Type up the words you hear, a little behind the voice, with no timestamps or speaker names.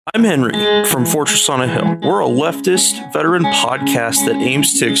I'm Henry from Fortress on a Hill. We're a leftist veteran podcast that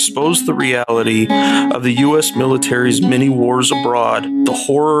aims to expose the reality of the U.S. military's many wars abroad, the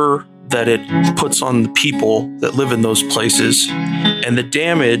horror that it puts on the people that live in those places, and the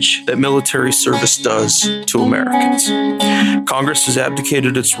damage that military service does to Americans. Congress has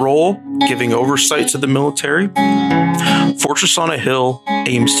abdicated its role, giving oversight to the military. Fortress on a Hill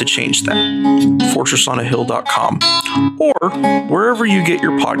aims to change that. FortressOnAHill.com or wherever you get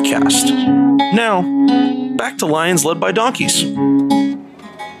your podcast. Now, back to Lions Led by Donkeys.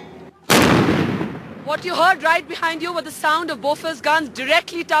 What you heard right behind you were the sound of Bofors guns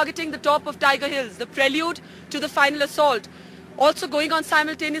directly targeting the top of Tiger Hills, the prelude to the final assault. Also going on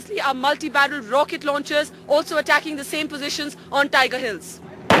simultaneously are multi-barrel rocket launchers also attacking the same positions on Tiger Hills.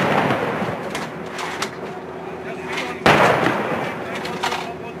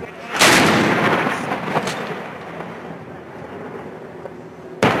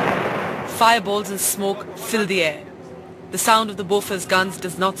 Fireballs and smoke fill the air. The sound of the Bofors guns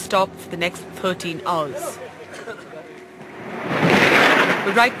does not stop for the next 13 hours.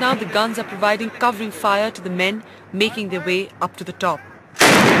 But right now the guns are providing covering fire to the men making their way up to the top.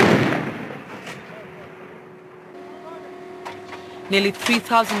 Nearly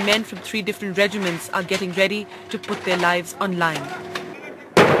 3,000 men from 3 different regiments are getting ready to put their lives on line.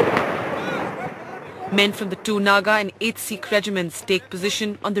 Men from the 2 Naga and 8 Sikh regiments take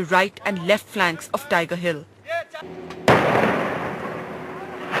position on the right and left flanks of Tiger Hill.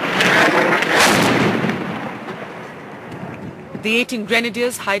 The 18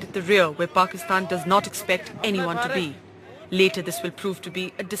 Grenadiers hide at the rear where Pakistan does not expect anyone to be. Later this will prove to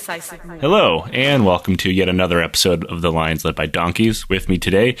be a decisive move. Hello, and welcome to yet another episode of The Lions Led by Donkeys. With me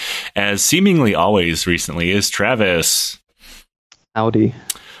today, as seemingly always recently, is Travis. Howdy.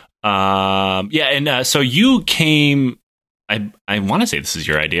 So you came... I want to say this is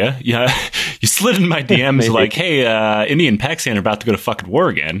your idea. Yeah, you slid in my DMs like, hey, India and Pakistan are about to go to fucking war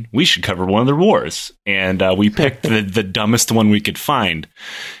again. We should cover one of their wars. And we picked the dumbest one we could find,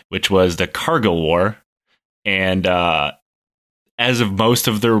 which was the Kargil War. And as of most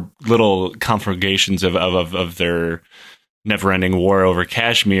of their little conflagrations of their never-ending war over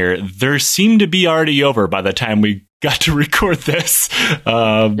Kashmir, there seemed to be already over by the time we got to record this.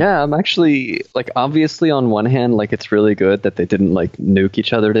 Yeah, I'm actually, obviously on one hand, it's really good that they didn't, nuke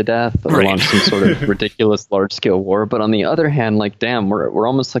each other to death or launch some sort of ridiculous large-scale war. But on the other hand, damn, we're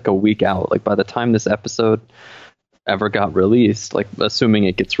almost a week out. By the time this episode ever got released, assuming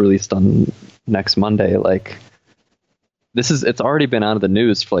it gets released on next Monday, it's already been out of the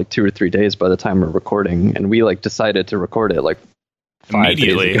news for 2 or 3 days by the time we're recording. And we decided to record it 5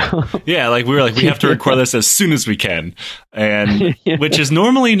 immediately. Days ago. Yeah, we were we have to record this as soon as we can, and which is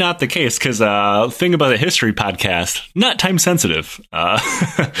normally not the case because thing about a history podcast, not time sensitive.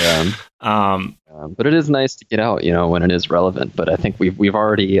 Yeah. But it is nice to get out, when it is relevant. But I think we've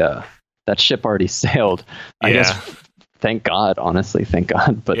already that ship already sailed. I guess. Thank God, honestly, thank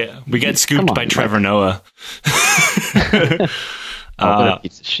God. But yeah, we get scooped by Trevor Noah. What a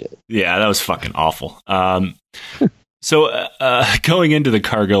piece of shit. Yeah, that was fucking awful. So going into the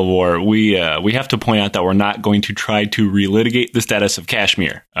Kargil War, we have to point out that we're not going to try to relitigate the status of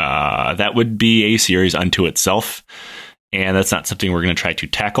Kashmir. That would be a series unto itself, and that's not something we're going to try to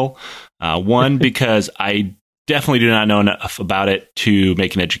tackle. One, because I definitely do not know enough about it to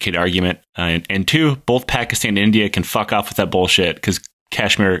make an educated argument, and two, both Pakistan and India can fuck off with that bullshit because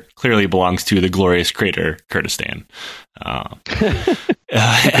Kashmir clearly belongs to the glorious Greater Kurdistan.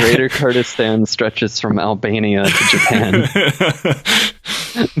 Greater Kurdistan stretches from Albania to Japan.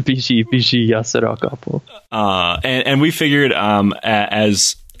 Biji Yasirakapo. And we figured,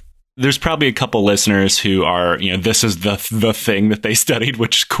 as there's probably a couple listeners who are, this is the thing that they studied,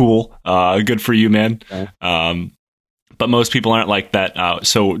 which is cool. Good for you, man. Okay. But most people aren't like that.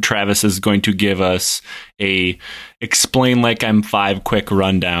 So Travis is going to give us a explain like I'm 5 quick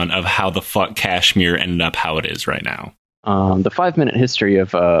rundown of how the fuck Kashmir ended up how it is right now. The 5-minute history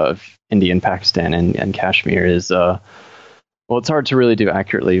of India and Pakistan and Kashmir is, it's hard to really do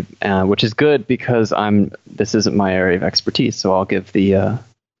accurately, which is good because this isn't my area of expertise. So I'll give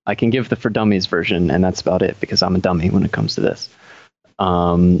I can give the for dummies version, and that's about it because I'm a dummy when it comes to this.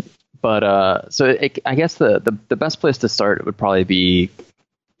 I guess the best place to start would probably be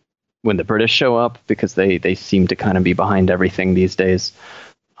when the British show up because they seem to kind of be behind everything these days.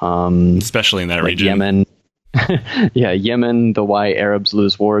 Especially in that region. Yemen. Yeah, Yemen, the Why Arabs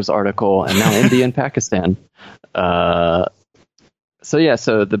Lose Wars article, and now India and Pakistan.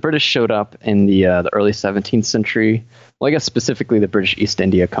 So the British showed up in the early 17th century. Well, I guess specifically the British East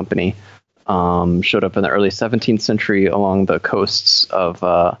India Company. showed up in the early 17th century along the coasts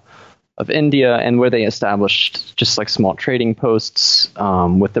of India, and where they established just like small trading posts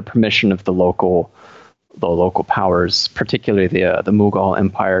with the permission of the local powers, particularly the Mughal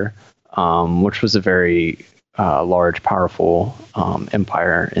Empire, which was a very large, powerful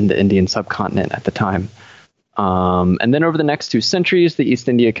empire in the Indian subcontinent at the time. And then over the next 2 centuries, the East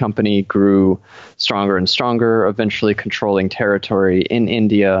India Company grew stronger and stronger, eventually controlling territory in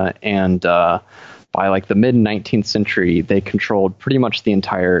India. And by like the mid 19th century, they controlled pretty much the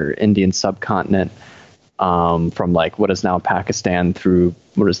entire Indian subcontinent, from like what is now Pakistan through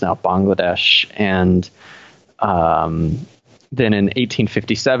what is now Bangladesh. And then in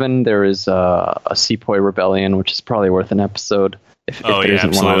 1857, there was a Sepoy Rebellion, which is probably worth an episode if there isn't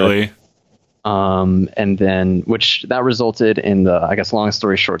absolutely. one. And then, which that resulted in I guess, long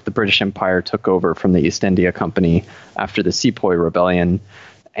story short, the British Empire took over from the East India Company after the Sepoy Rebellion.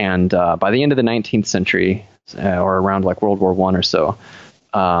 And by the end of the 19th century, or around like World War I or so,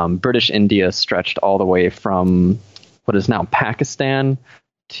 British India stretched all the way from what is now Pakistan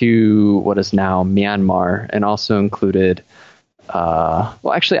to what is now Myanmar, and also included,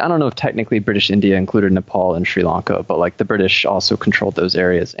 well, actually, I don't know if technically British India included Nepal and Sri Lanka, but like the British also controlled those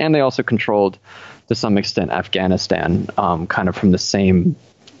areas. And they also controlled, to some extent, Afghanistan, kind of from the same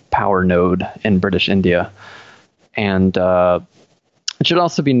power node in British India. And it should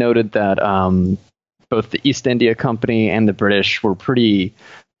also be noted that both the East India Company and the British were pretty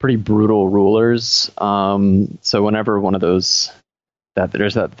brutal rulers. So whenever one of those,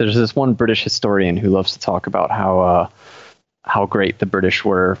 there's this one British historian who loves to talk about how great the British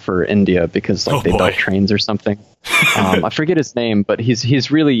were for India because like they built trains or something. I forget his name, but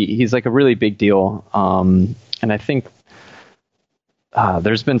he's like a really big deal. And I think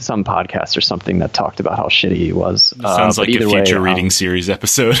there's been some podcast or something that talked about how shitty he was. Sounds like a future reading series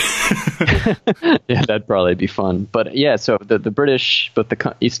episode. Yeah, that'd probably be fun. But yeah, so the British, both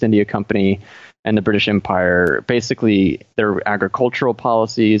the East India Company and the British Empire, basically their agricultural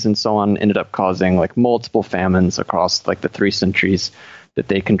policies and so on ended up causing like multiple famines across like the 3 centuries that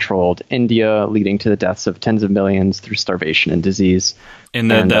they controlled India, leading to the deaths of tens of millions through starvation and disease.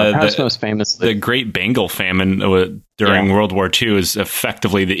 And perhaps most famously, the Great Bengal Famine during World War II is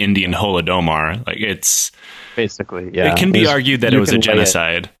effectively the Indian Holodomor. Like it's basically, yeah. It can be argued that it was a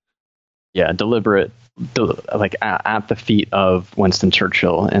genocide. Deliberate, like at the feet of Winston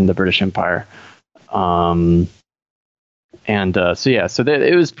Churchill and the British Empire. So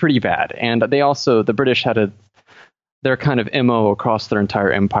it was pretty bad. And they also, the British had their kind of MO across their entire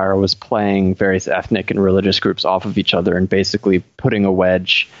empire was playing various ethnic and religious groups off of each other and basically putting a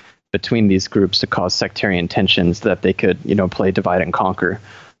wedge between these groups to cause sectarian tensions that they could, play divide and conquer,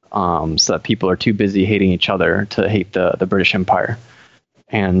 so that people are too busy hating each other to hate the British Empire.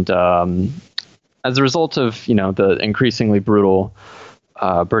 And as a result of, the increasingly brutal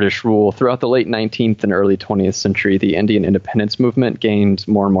British rule throughout the late 19th and early 20th century, the Indian independence movement gained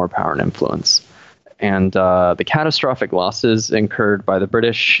more and more power and influence. And the catastrophic losses incurred by the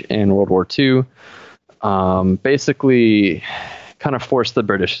British in World War II basically kind of forced the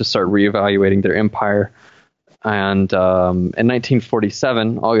British to start reevaluating their empire. And in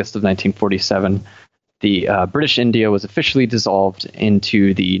 1947, August of 1947, the British India was officially dissolved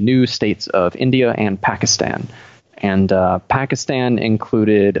into the new states of India and Pakistan. And Pakistan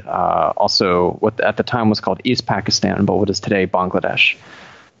included also what at the time was called East Pakistan, but what is today Bangladesh.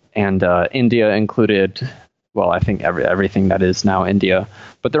 And India included, well, I think everything that is now India.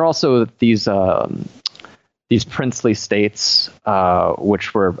 But there are also these princely states,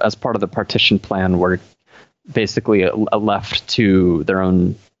 which were, as part of the partition plan, were basically left to their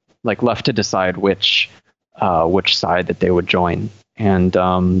own, like left to decide which side that they would join. And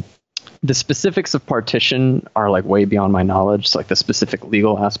the specifics of partition are like way beyond my knowledge, like the specific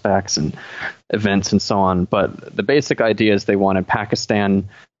legal aspects and events and so on. But the basic idea is they wanted Pakistan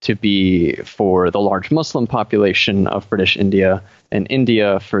to be for the large Muslim population of British India and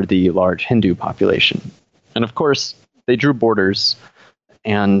India for the large Hindu population. And of course, they drew borders,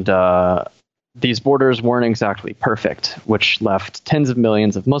 and these borders weren't exactly perfect, which left tens of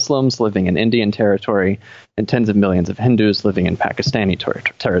millions of Muslims living in Indian territory and tens of millions of Hindus living in Pakistani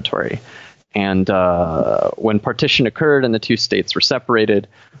territory. And when partition occurred and the two states were separated,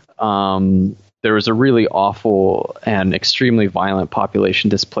 there was a really awful and extremely violent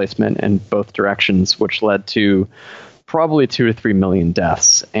population displacement in both directions, which led to probably 2 to 3 million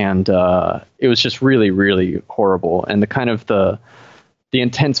deaths. And it was just really, really horrible. And the kind of the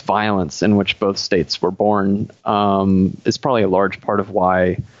intense violence in which both states were born is probably a large part of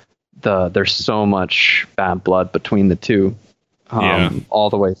why there's so much bad blood between the two. all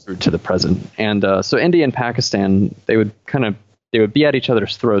the way through to the present. And so India and Pakistan, they would be at each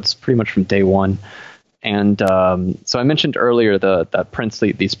other's throats pretty much from day one. And so I mentioned earlier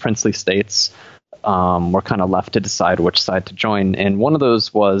these princely states were kind of left to decide which side to join. And one of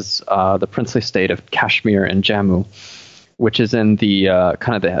those was the princely state of Kashmir and Jammu, which is in the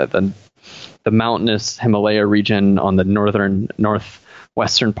kind of the mountainous Himalaya region on the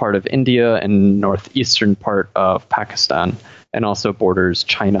northwestern part of India and northeastern part of Pakistan, and also borders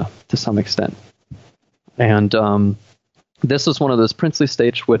China to some extent. And this was one of those princely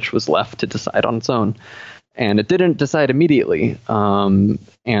states which was left to decide on its own. And it didn't decide immediately.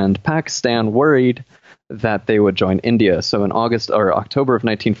 And Pakistan worried that they would join India. So in October of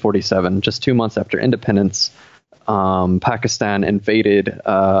 1947, just 2 months after independence, Pakistan invaded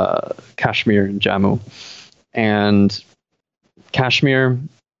Kashmir and Jammu. And Kashmir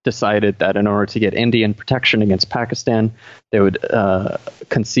decided that in order to get Indian protection against Pakistan, they would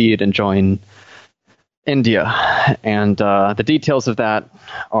concede and join India. And the details of that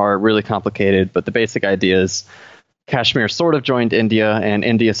are really complicated, but the basic idea is Kashmir sort of joined India, and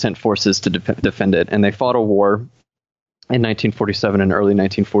India sent forces to defend it. And they fought a war in 1947 and early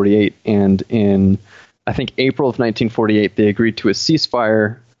 1948. And in, I think, April of 1948, they agreed to a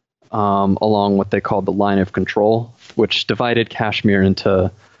ceasefire along what they called the line of control, which divided Kashmir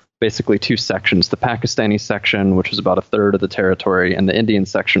into basically two sections: the Pakistani section, which was about a third of the territory, and the Indian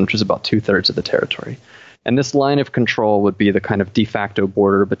section, which was about 2/3 of the territory. And this line of control would be the kind of de facto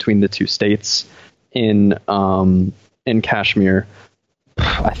border between the two states in Kashmir,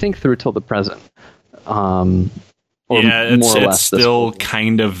 I think through till the present. It's still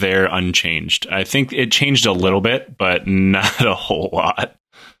kind of there unchanged. I think it changed a little bit, but not a whole lot.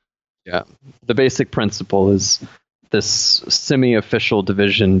 Yeah. The basic principle is this semi-official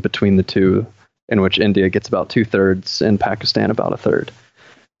division between the two, in which India gets about 2/3 and Pakistan about 1/3.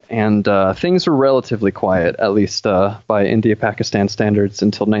 And things were relatively quiet, at least by India-Pakistan standards,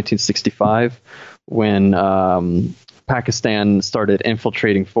 until 1965, when Pakistan started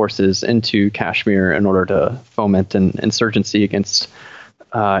infiltrating forces into Kashmir in order to foment an insurgency against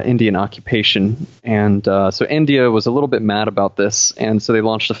Indian occupation. And so India was a little bit mad about this, and so they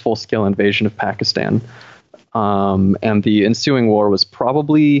launched a full-scale invasion of Pakistan. And the ensuing war was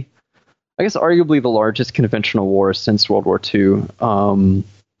probably, I guess, arguably the largest conventional war since World War II.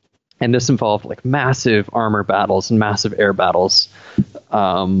 And this involved like massive armor battles and massive air battles,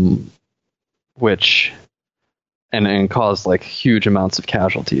 which and caused like huge amounts of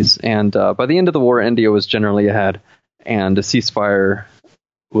casualties. And by the end of the war, India was generally ahead, and a ceasefire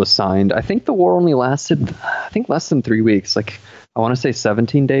was signed. I think the war only lasted, less than 3 weeks. Like, I want to say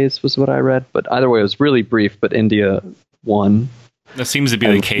 17 days was what I read, but either way, it was really brief, but India won. That seems to be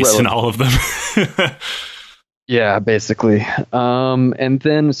the case in all of them. Yeah, basically. And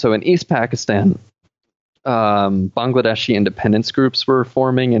then, so in East Pakistan, Bangladeshi independence groups were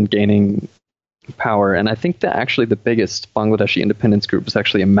forming and gaining power. And I think that actually the biggest Bangladeshi independence group was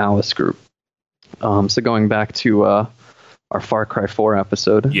actually a Maoist group. So going back to our Far Cry 4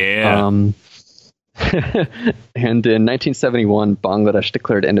 episode. Yeah. And in 1971, Bangladesh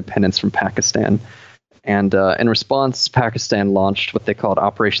declared independence from Pakistan. And in response, Pakistan launched what they called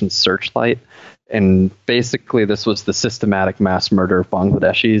Operation Searchlight. And basically, this was the systematic mass murder of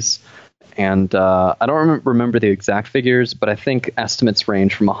Bangladeshis. And I don't remember the exact figures, but I think estimates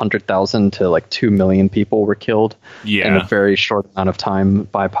range from 100,000 to like 2 million people were killed in a very short amount of time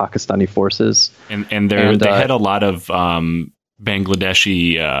by Pakistani forces. And they had a lot of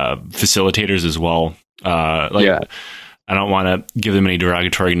Bangladeshi facilitators as well. I don't want to give them any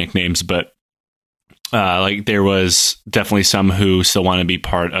derogatory nicknames, but there was definitely some who still want to be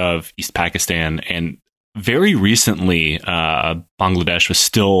part of East Pakistan. And very recently, Bangladesh was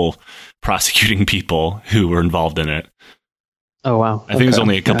still prosecuting people who were involved in it. Oh, wow. I think it was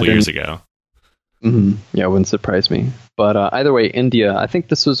only a couple years ago. Mm-hmm. Yeah, it wouldn't surprise me. But either way, India, I think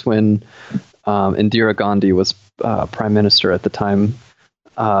this was when Indira Gandhi was prime minister at the time.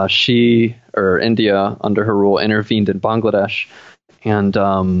 India, under her rule, intervened in Bangladesh. And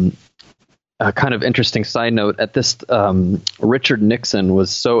a kind of interesting side note, at this, Richard Nixon was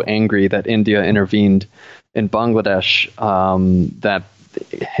so angry that India intervened in Bangladesh that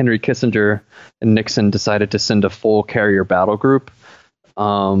Henry Kissinger and Nixon decided to send a full carrier battle group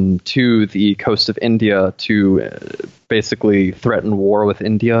to the coast of India to basically threaten war with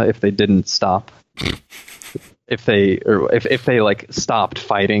India if they didn't stop. if they like stopped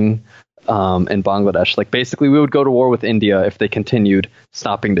fighting in Bangladesh. Like basically we would go to war with India if they continued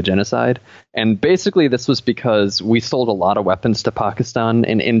stopping the genocide. And basically this was because we sold a lot of weapons to Pakistan,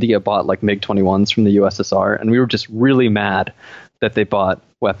 and India bought like MiG-21s from the USSR. And we were just really mad that they bought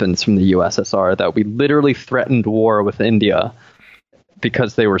weapons from the USSR, that we literally threatened war with India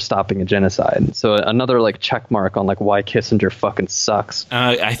because they were stopping a genocide. So another like check mark on like why Kissinger fucking sucks.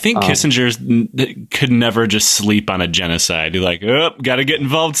 I think Kissinger could never just sleep on a genocide. He's like, oh, got to get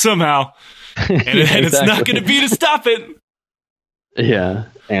involved somehow. And, Yeah, and it's not exactly. going to be to stop it. Yeah.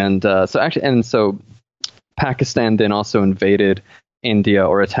 And so Pakistan then also invaded India,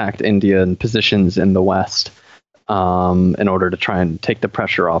 or attacked India in positions in the West in order to try and take the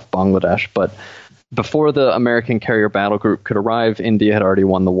pressure off Bangladesh. But before the American Carrier Battle Group could arrive, India had already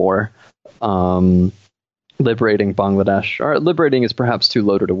won the war, liberating Bangladesh. Or liberating is perhaps too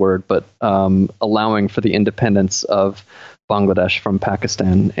loaded a word, but allowing for the independence of Bangladesh from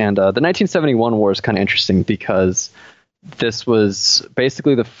Pakistan. And the 1971 war is kind of interesting because this was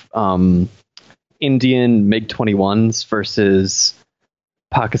basically the Indian MiG-21s versus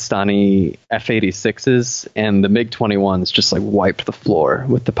Pakistani F-86s, and the MiG-21s just like wiped the floor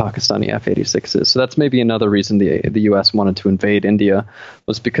with the Pakistani F-86s. So that's maybe another reason the U.S. wanted to invade India,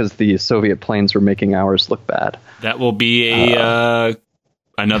 was because the Soviet planes were making ours look bad. That will be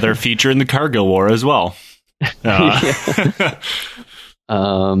another feature in the Kargil War as well.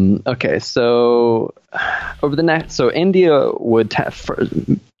 Okay, so India would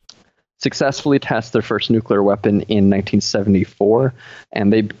successfully test their first nuclear weapon in 1974,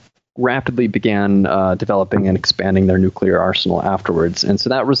 and they rapidly began developing and expanding their nuclear arsenal afterwards. And so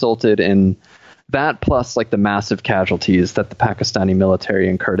that resulted in that, plus like the massive casualties that the Pakistani military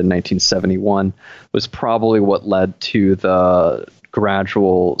incurred in 1971, was probably what led to the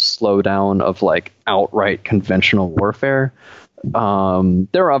gradual slowdown of like outright conventional warfare. There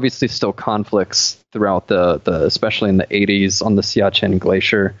are obviously still conflicts throughout the especially in the 80s on the Siachen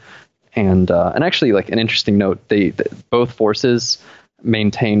Glacier. And actually, like an interesting note, both forces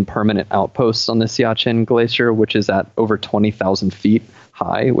maintain permanent outposts on the Siachen Glacier, which is at over 20,000 feet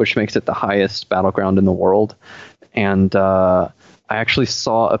high, which makes it the highest battleground in the world. And I actually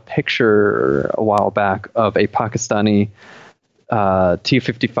saw a picture a while back of a Pakistani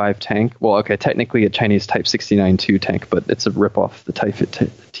T-55 tank. Well, okay, technically a Chinese Type 69-2 tank, but it's a ripoff the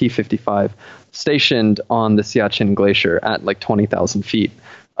T-55, stationed on the Siachen Glacier at like 20,000 feet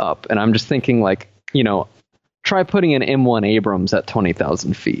up. And I'm just thinking, like, try putting an M1 Abrams at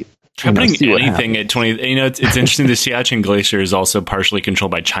 20,000 feet. Try putting anything at 20. It's interesting. The Siachen Glacier is also partially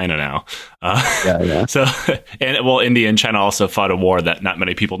controlled by China now. Yeah. So, India and China also fought a war that not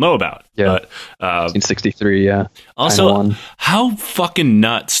many people know about. Yeah. But, 1963. Yeah. Also, how fucking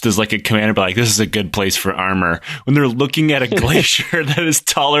nuts does like a commander be like, this is a good place for armor, when they're looking at a glacier that is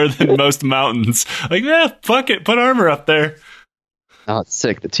taller than most mountains? Like, fuck it, put armor up there. Oh, it's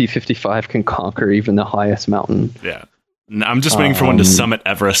sick. The T-55 can conquer even the highest mountain. Yeah. I'm just waiting for one to summit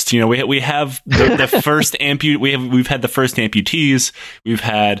Everest. We have the first we've had the first amputees. We've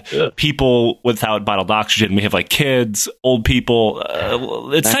had people without bottled oxygen. We have like kids, old people.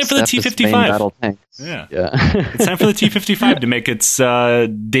 It's time for the T-55. Yeah. It's time for the T-55 to make its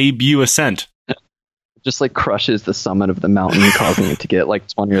debut ascent. Just like crushes the summit of the mountain, causing it to get like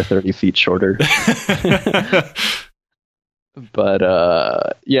 20 or 30 feet shorter. But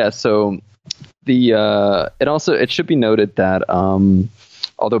so it should be noted that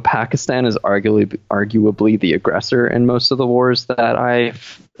although Pakistan is arguably the aggressor in most of the wars that I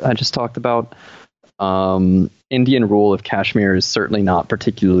just talked about, Indian rule of Kashmir is certainly not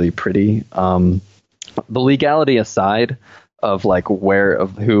particularly pretty. The legality aside of like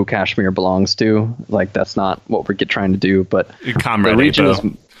who Kashmir belongs to, like that's not what we're trying to do, but Comrade the region is.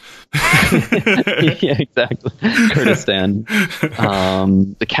 Yeah, exactly. Kurdistan.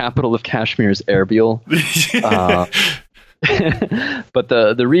 The capital of Kashmir is Erbil. But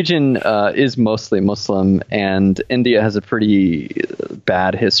the region is mostly Muslim, and India has a pretty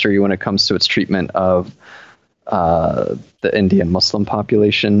bad history when it comes to its treatment of the Indian Muslim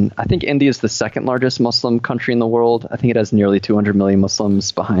population. I think India is the second largest Muslim country in the world. I think it has nearly 200 million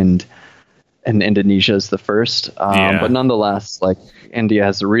Muslims behind, and Indonesia is the first. But nonetheless, like, India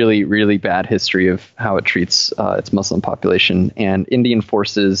has a really, really bad history of how it treats its Muslim population. And Indian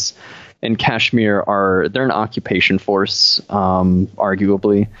forces in Kashmir they're an occupation force,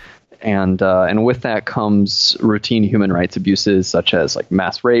 arguably. And with that comes routine human rights abuses such as like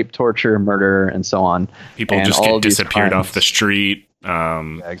mass rape, torture, murder, and so on. People and just get disappeared off the street.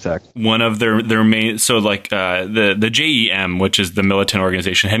 Exactly. One of their main, so like the JEM, which is the militant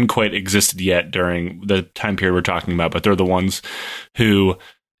organization, hadn't quite existed yet during the time period we're talking about, but they're the ones who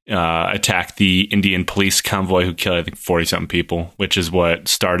attack the Indian police convoy who killed, I think, 40-something people, which is what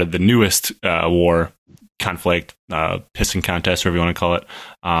started the newest war, conflict, pissing contest, whatever you want to call it.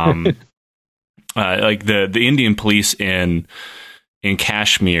 Like the Indian police in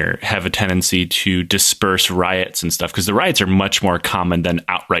Kashmir have a tendency to disperse riots and stuff, because the riots are much more common than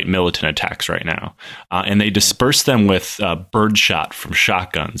outright militant attacks right now. And they disperse them with birdshot from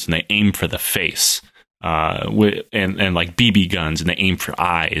shotguns, and they aim for the face, and like BB guns, and they aim for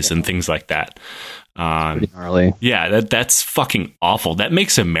eyes and things like that. Pretty gnarly. Yeah, that's fucking awful. That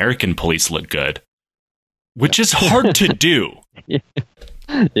makes American police look good, which is hard to do.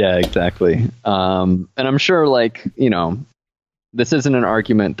 Yeah, exactly. And I'm sure, like, this isn't an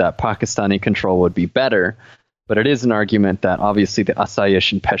argument that Pakistani control would be better, but it is an argument that obviously the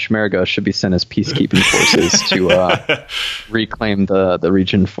Asayish and Peshmerga should be sent as peacekeeping forces to reclaim the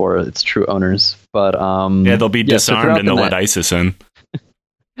region for its true owners. But yeah, they'll be disarmed and they'll let ISIS in.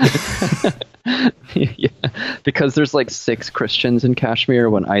 Yeah, because there's like 6 Christians in Kashmir.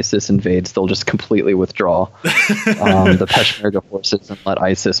 When ISIS invades, they'll just completely withdraw the Peshmerga forces and let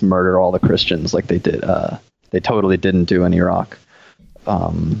ISIS murder all the Christians like they did. They totally didn't do in Iraq.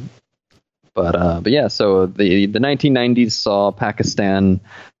 But yeah, so the 1990s saw Pakistan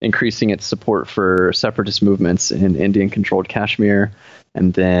increasing its support for separatist movements in Indian-controlled Kashmir,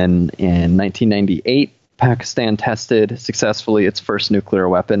 and then in 1998, Pakistan tested successfully its first nuclear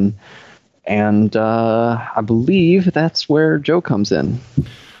weapon, and I believe that's where Joe comes in.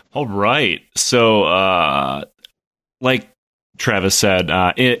 All right, so like Travis said,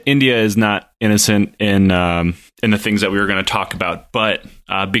 India is not innocent in the things that we were going to talk about, but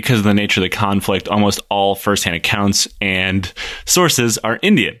because of the nature of the conflict, almost all firsthand accounts and sources are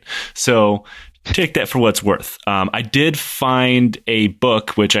Indian. So take that for what's worth. I did find a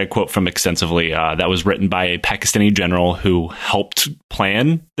book, which I quote from extensively, that was written by a Pakistani general who helped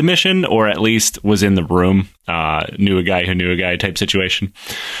plan the mission, or at least was in the room, knew a guy who knew a guy type situation.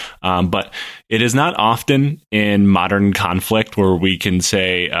 But it is not often in modern conflict where we can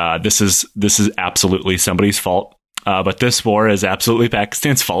say this is absolutely somebody's fault. But this war is absolutely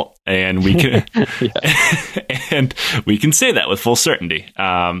Pakistan's fault, and we can and we can say that with full certainty.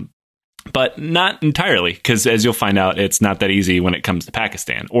 But not entirely, because as you'll find out, it's not that easy when it comes to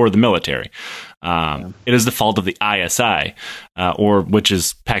Pakistan or the military. It is the fault of the ISI, which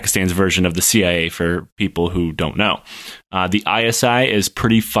is Pakistan's version of the CIA for people who don't know. The ISI is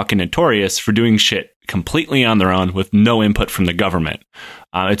pretty fucking notorious for doing shit completely on their own with no input from the government.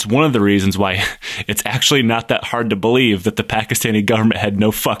 It's one of the reasons why it's actually not that hard to believe that the Pakistani government had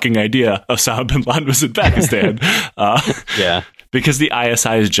no fucking idea Osama bin Laden was in Pakistan. Yeah. Because the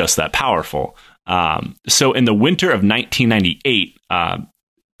ISI is just that powerful. So in the winter of 1998,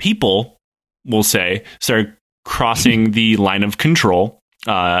 people, we'll say, started crossing the line of control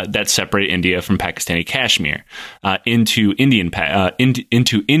that separated India from Pakistani Kashmir into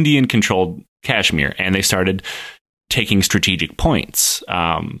Indian-controlled Kashmir, and they started taking strategic points.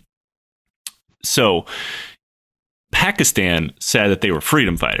 So Pakistan said that they were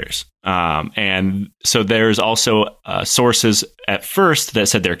freedom fighters. And so there's also sources at first that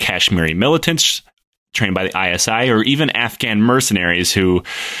said they're Kashmiri militants trained by the ISI, or even Afghan mercenaries who,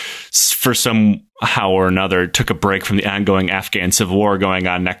 for somehow or another, took a break from the ongoing Afghan civil war going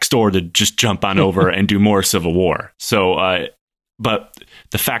on next door to just jump on over and do more civil war. So, but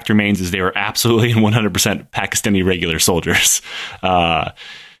the fact remains is they were absolutely and 100% Pakistani regular soldiers.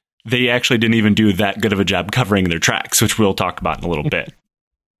 They actually didn't even do that good of a job covering their tracks, which we'll talk about in a little bit.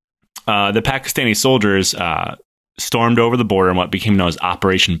 The Pakistani soldiers stormed over the border in what became known as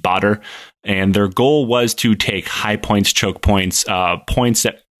Operation Badr, and their goal was to take high points, choke points, points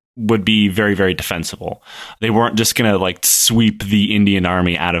that would be very, very defensible. They weren't just going to like sweep the Indian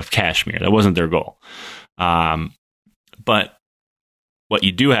army out of Kashmir. That wasn't their goal. But what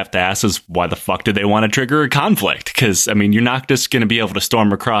you do have to ask is, why the fuck did they want to trigger a conflict? Because, I mean, you're not just going to be able to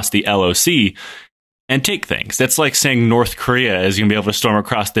storm across the LOC and take things. That's like saying North Korea is going to be able to storm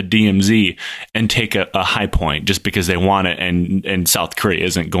across the DMZ and take a high point just because they want it, and South Korea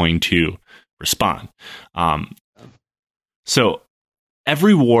isn't going to respond. So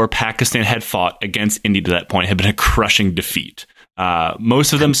every war Pakistan had fought against India to that point had been a crushing defeat.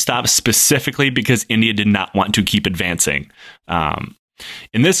 Most of them stopped specifically because India did not want to keep advancing.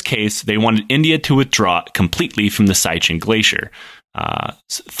 In this case, they wanted India to withdraw completely from the Siachen Glacier,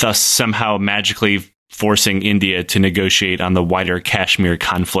 thus somehow magically forcing India to negotiate on the wider Kashmir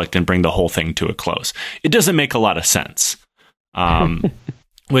conflict and bring the whole thing to a close. It doesn't make a lot of sense.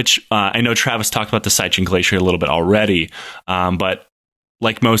 Which I know Travis talked about the Siachen Glacier a little bit already, but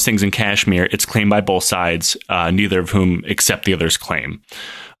like most things in Kashmir, it's claimed by both sides, neither of whom accept the other's claim.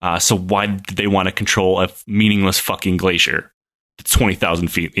 So why did they want to control a meaningless fucking glacier that's 20,000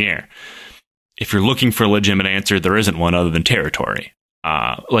 feet in the air? If you're looking for a legitimate answer, there isn't one other than territory.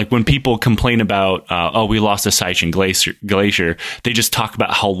 Like when people complain about, we lost the Sichuan glacier, they just talk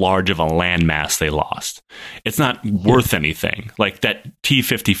about how large of a landmass they lost. It's not worth anything. Like that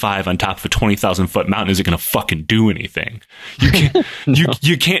T-55 on top of a 20,000 foot mountain isn't going to fucking do anything. You can't,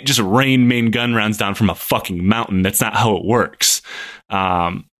 you can't just rain main gun rounds down from a fucking mountain. That's not how it works.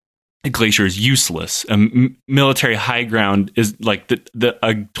 A glacier is useless. A military high ground is like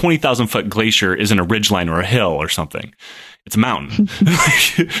a 20,000 foot glacier isn't a ridgeline or a hill or something. It's a mountain.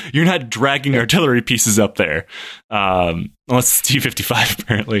 You're not dragging artillery pieces up there, unless it's T-55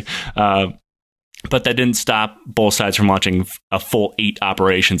 apparently. But that didn't stop both sides from launching a full 8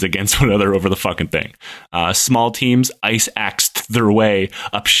 operations against one another over the fucking thing. Small teams ice-axed their way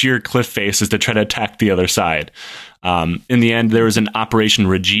up sheer cliff faces to try to attack the other side. In the end, there was an Operation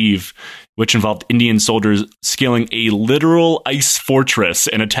Rajiv, which involved Indian soldiers scaling a literal ice fortress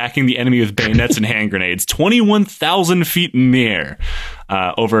and attacking the enemy with bayonets and hand grenades, 21,000 feet in the air,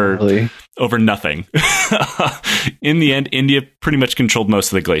 over nothing. In the end, India pretty much controlled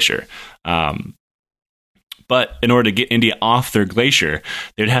most of the glacier. But in order to get India off their glacier,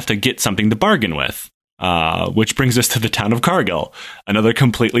 they'd have to get something to bargain with, which brings us to the town of Kargil, another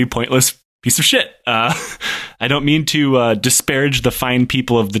completely pointless piece of shit. I don't mean to disparage the fine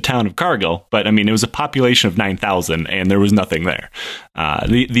people of the town of Kargil, but I mean, it was a population of 9,000 and there was nothing there.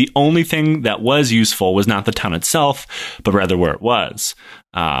 The only thing that was useful was not the town itself, but rather where it was.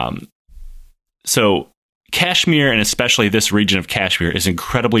 So Kashmir, and especially this region of Kashmir, is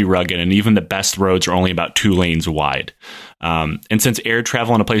incredibly rugged, and even the best roads are only about 2 lanes wide. And since air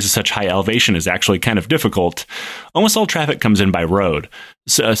travel in a place of such high elevation is actually kind of difficult, almost all traffic comes in by road.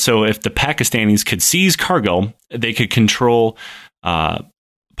 So if the Pakistanis could seize Kargil, they could control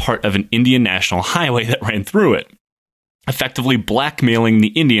part of an Indian national highway that ran through it, effectively blackmailing the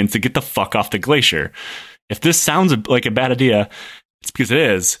Indians to get the fuck off the glacier. If this sounds like a bad idea, it's because it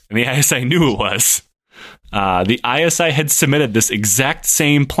is, and the ISI knew it was. The ISI had submitted this exact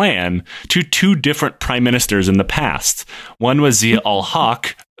same plan to 2 different prime ministers in the past. One was Zia ul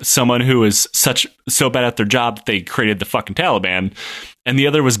Haq, someone who was so bad at their job that they created the fucking Taliban, and the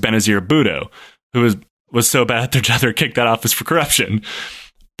other was Benazir Bhutto, who was so bad at their job they were kicked out of office for corruption.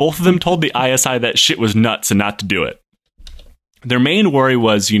 Both of them told the ISI that shit was nuts and not to do it. Their main worry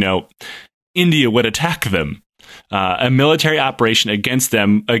was, India would attack them. A military operation against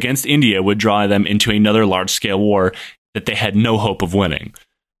India would draw them into another large-scale war that they had no hope of winning.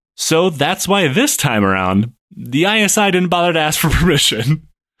 So that's why this time around, the ISI didn't bother to ask for permission.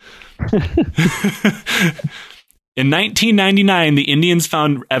 In 1999, the Indians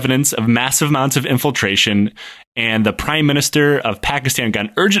found evidence of massive amounts of infiltration, and the Prime Minister of Pakistan got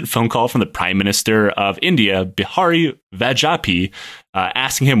an urgent phone call from the Prime Minister of India, Bihari Vajpayee,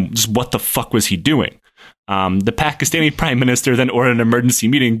 asking him just what the fuck was he doing. The Pakistani Prime Minister then ordered an emergency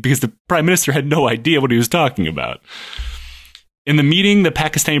meeting because the Prime Minister had no idea what he was talking about. In the meeting, the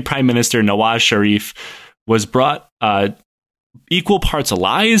Pakistani Prime Minister Nawaz Sharif was brought equal parts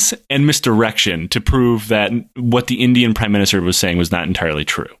lies and misdirection to prove that what the Indian Prime Minister was saying was not entirely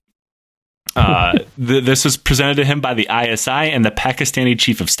true. This was presented to him by the ISI and the Pakistani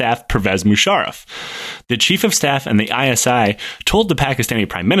Chief of Staff, Pervez Musharraf. The Chief of Staff and the ISI told the Pakistani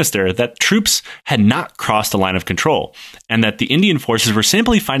Prime Minister that troops had not crossed the line of control, and that the Indian forces were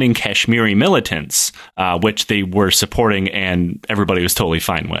simply fighting Kashmiri militants, which they were supporting and everybody was totally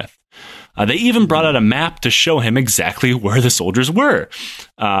fine with. They even brought out a map to show him exactly where the soldiers were.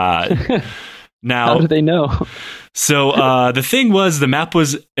 Now, how do they know? So the thing was, the map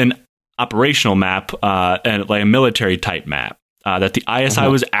was an operational map and like a military type map that the ISI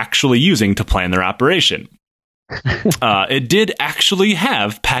was actually using to plan their operation. It did actually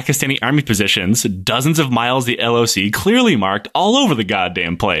have Pakistani army positions dozens of miles the LOC clearly marked all over the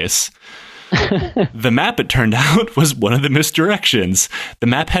goddamn place. The map, it turned out, was one of the misdirections. The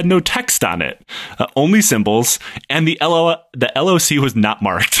map had no text on it, only symbols, and the LOC was not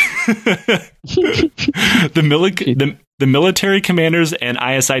marked. The military commanders and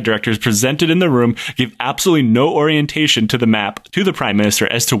ISI directors presented in the room gave absolutely no orientation to the map to the Prime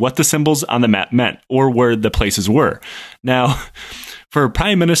Minister as to what the symbols on the map meant or where the places were. Now, for a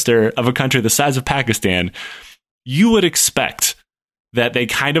Prime Minister of a country the size of Pakistan, you would expect that they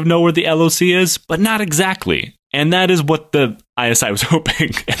kind of know where the LOC is, but not exactly. And that is what the ISI was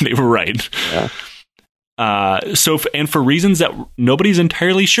hoping, and they were right. Yeah. And for reasons that nobody's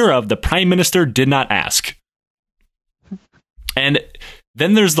entirely sure of, the Prime Minister did not ask. And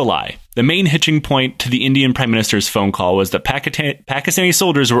Then there's the lie. The main hitching point to the Indian Prime Minister's phone call was that Pakistani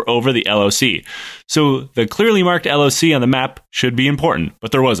soldiers were over the LOC. So the clearly marked LOC on the map should be important,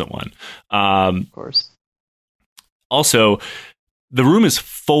 but there wasn't one. Of course. Also, the room is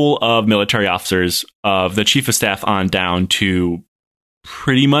full of military officers, of the chief of staff on down to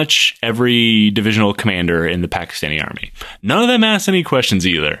pretty much every divisional commander in the Pakistani army. None of them asked any questions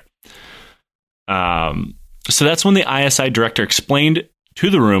either. So that's when the ISI director explained to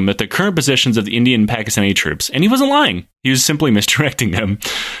the room that the current positions of the Indian and Pakistani troops, and he wasn't lying, he was simply misdirecting them.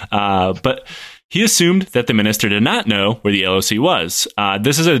 But he assumed that the minister did not know where the LOC was.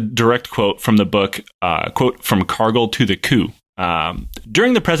 This is a direct quote from the book, quote, From Kargil to the Coup.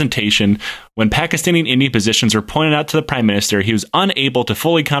 During the presentation, when Pakistani and Indian positions were pointed out to the Prime Minister, he was unable to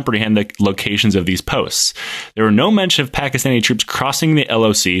fully comprehend the locations of these posts. There were no mention of Pakistani troops crossing the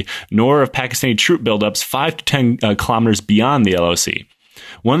LOC, nor of Pakistani troop buildups 5 to 10 kilometers beyond the LOC.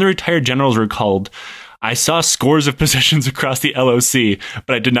 One of the retired generals recalled, "I saw scores of positions across the LOC,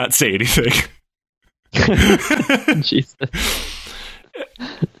 but I did not say anything." Jesus.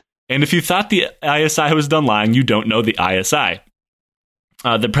 And if you thought the ISI was done lying, you don't know the ISI.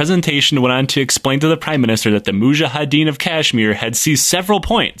 The presentation went on to explain to the Prime Minister that the Mujahideen of Kashmir had seized several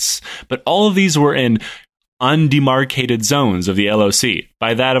points, but all of these were in undemarcated zones of the LOC.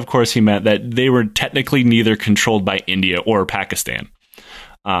 By that, of course, he meant that they were technically neither controlled by India or Pakistan.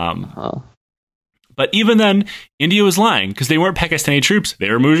 But even then, India was lying because they weren't Pakistani troops. They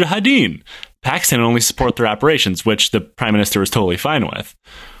were Mujahideen. Pakistan only support their operations, which the Prime Minister was totally fine with.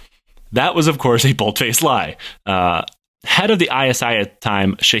 That was, of course, a bold-faced lie. Head of the ISI at the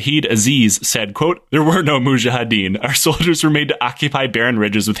time, Shahid Aziz, said, quote, "There were no Mujahideen. Our soldiers were made to occupy barren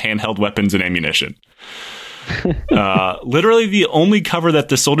ridges with handheld weapons and ammunition." Literally, the only cover that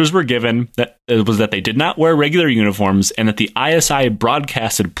the soldiers were given was that they did not wear regular uniforms and that the ISI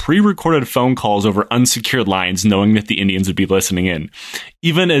broadcasted pre-recorded phone calls over unsecured lines, knowing that the Indians would be listening in.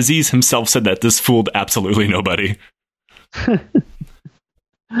 Even Aziz himself said that this fooled absolutely nobody.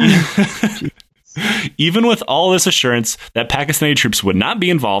 Even with all this assurance that Pakistani troops would not be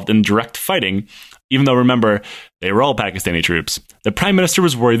involved in direct fighting, even though, remember, they were all Pakistani troops, the Prime Minister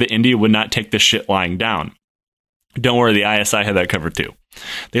was worried that India would not take this shit lying down. Don't worry, the ISI had that covered too.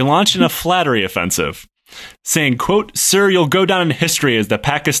 They launched in a flattery offensive, saying, quote, "Sir, you'll go down in history as the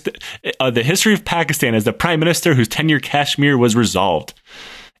history of Pakistan as the Prime Minister whose tenure Kashmir was resolved.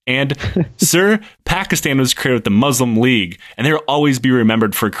 And, sir, Pakistan was created with the Muslim League, and they will always be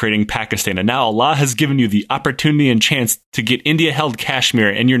remembered for creating Pakistan. And now Allah has given you the opportunity and chance to get India-held Kashmir,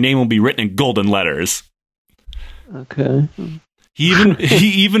 and your name will be written in golden letters." Okay. He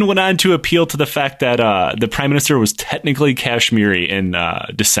even went on to appeal to the fact that the Prime Minister was technically Kashmiri in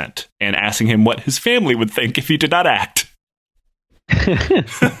descent, and asking him what his family would think if he did not act.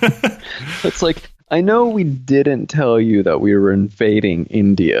 It's like, I know we didn't tell you that we were invading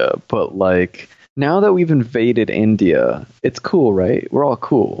India, but like, now that we've invaded India, it's cool, right? We're all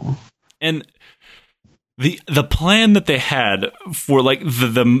cool. And the plan that they had for like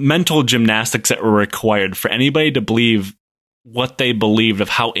the mental gymnastics that were required for anybody to believe what they believed of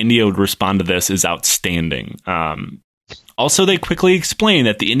how India would respond to this is outstanding. Also, they quickly explained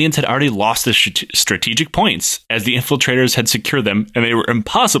that the Indians had already lost the strategic points as the infiltrators had secured them, and they were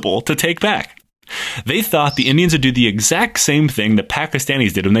impossible to take back. They thought the Indians would do the exact same thing the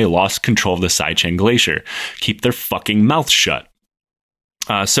Pakistanis did when they lost control of the Saichen Glacier. Keep their fucking mouths shut.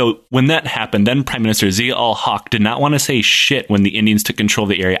 So when that happened, then Prime Minister Zia-ul-Haq did not want to say shit when the Indians took control of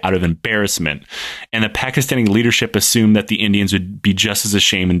the area out of embarrassment. And the Pakistani leadership assumed that the Indians would be just as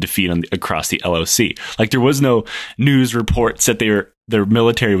ashamed and defeat across the LOC. Like, there was no news reports that their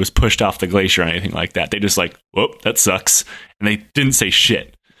military was pushed off the glacier or anything like that. They just like, whoop, that sucks. And they didn't say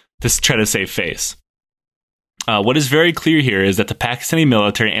shit to try to save face. What is very clear here is that the Pakistani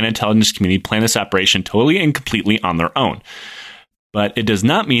military and intelligence community planned this operation totally and completely on their own. But it does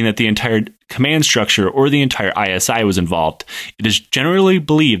not mean that the entire command structure or the entire ISI was involved. It is generally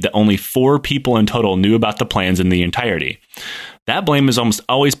believed that only 4 people in total knew about the plans in the entirety. That blame is almost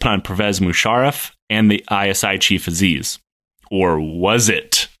always put on Pervez Musharraf and the ISI chief Aziz. Or was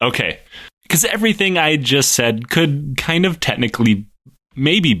it? Okay, because everything I just said could kind of technically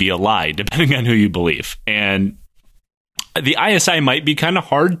maybe be a lie, depending on who you believe. And the ISI might be kind of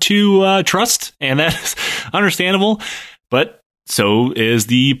hard to trust, and that's understandable, but so is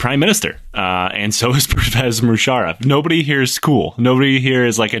the Prime Minister, and so is Pervez Musharraf. Nobody here is cool. Nobody here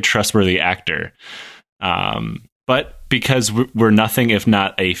is like a trustworthy actor. But But because we're nothing if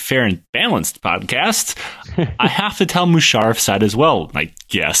not a fair and balanced podcast, I have to tell Musharraf's side as well. I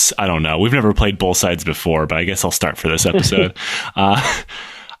guess. I don't know. We've never played both sides before, but I guess I'll start for this episode.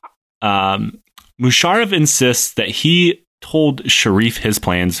 Musharraf insists that he told Sharif his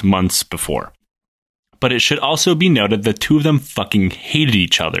plans months before. But it should also be noted that two of them fucking hated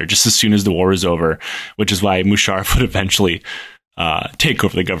each other just as soon as the war was over, which is why Musharraf would eventually take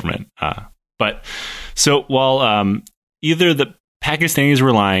over the government. But so while either the Pakistanis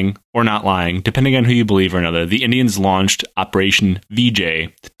were lying or not lying, depending on who you believe or another, the Indians launched Operation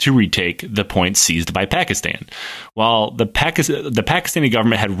Vijay to retake the points seized by Pakistan. While the Pakistani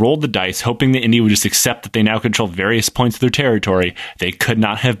government had rolled the dice, hoping that India would just accept that they now controlled various points of their territory, they could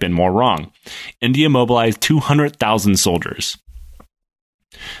not have been more wrong. India mobilized 200,000 soldiers.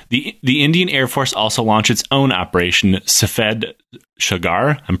 The Indian Air Force also launched its own operation, Safed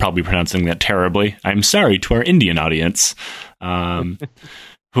Shagar. I'm probably pronouncing that terribly. I'm sorry to our Indian audience,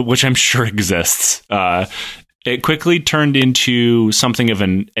 which I'm sure exists. It quickly turned into something of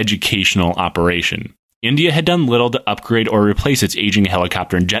an educational operation. India had done little to upgrade or replace its aging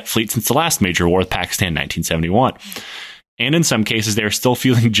helicopter and jet fleet since the last major war with Pakistan in 1971. And in some cases, they are still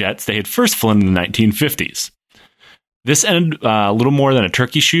fielding jets they had first flown in the 1950s. This ended a little more than a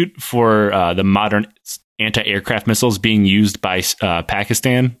turkey shoot for the modern anti-aircraft missiles being used by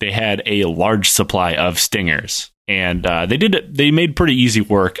Pakistan. They had a large supply of Stingers, and they made pretty easy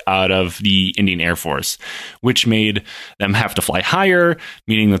work out of the Indian Air Force, which made them have to fly higher,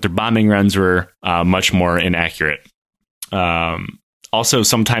 meaning that their bombing runs were much more inaccurate. Also,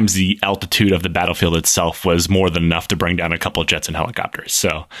 sometimes the altitude of the battlefield itself was more than enough to bring down a couple of jets and helicopters.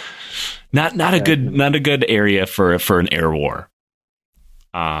 So, not a good area for an air war.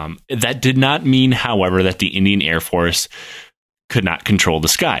 That did not mean, however, that the Indian Air Force could not control the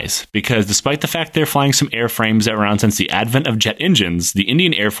skies, because despite the fact they're flying some airframes around since the advent of jet engines, the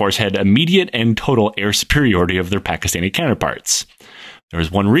Indian Air Force had immediate and total air superiority of their Pakistani counterparts. There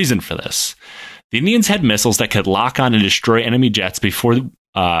was one reason for this. The Indians had missiles that could lock on and destroy enemy jets before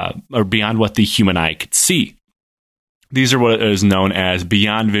or beyond what the human eye could see. These are what is known as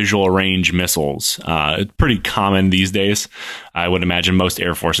beyond visual range missiles. It's pretty common these days. I would imagine most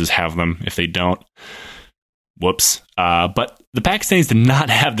air forces have them. If they don't, whoops. But the Pakistanis did not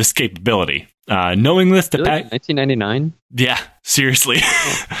have this capability. Knowing this, 1999? Yeah, seriously.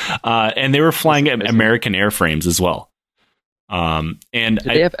 And they were flying American airframes as well. And do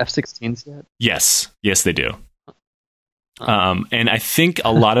they have F-16s yet? Yes, they do. And I think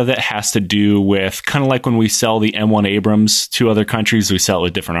a lot of that has to do with kind of like when we sell the M1 Abrams to other countries, we sell it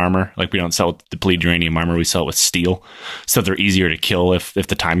with different armor. Like we don't sell it depleted uranium armor, we sell it with steel. So they're easier to kill if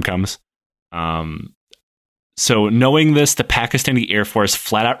the time comes. So knowing this, the Pakistani Air Force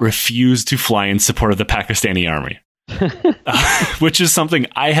flat out refused to fly in support of the Pakistani army. Which is something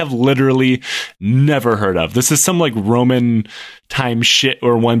I have literally never heard of. This is some like Roman time shit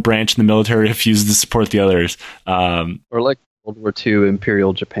where one branch in the military refuses to support the others. Or like World War II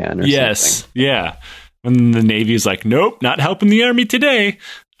Imperial Japan or something. Yeah. When the Navy is like, nope, not helping the army today.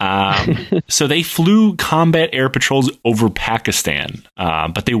 So they flew combat air patrols over Pakistan,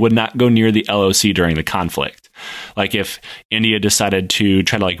 but they would not go near the LOC during the conflict. Like if India decided to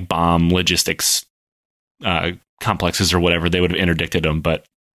try to like bomb logistics complexes or whatever, they would have interdicted them. But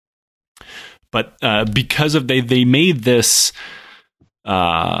because of they made this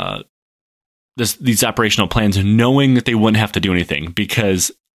these operational plans knowing that they wouldn't have to do anything,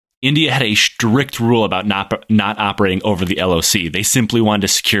 because India had a strict rule about not operating over the LOC. They simply wanted to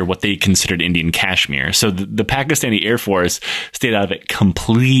secure what they considered Indian Kashmir. So the Pakistani Air Force stayed out of it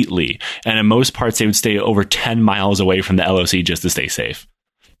completely. And in most parts, they would stay over 10 miles away from the LOC just to stay safe.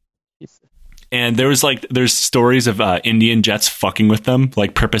 And there's stories of Indian jets fucking with them,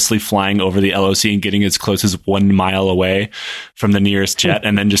 like purposely flying over the LOC and getting as close as 1 mile away from the nearest jet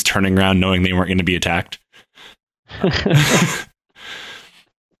and then just turning around knowing they weren't going to be attacked.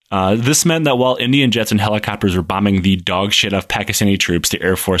 This meant that while Indian jets and helicopters were bombing the dog shit of Pakistani troops, the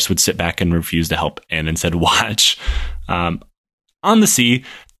Air Force would sit back and refuse to help and instead watch. On the sea,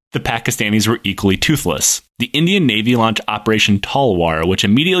 the Pakistanis were equally toothless. The Indian Navy launched Operation Talwar, which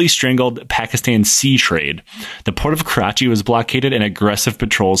immediately strangled Pakistan's sea trade. The port of Karachi was blockaded and aggressive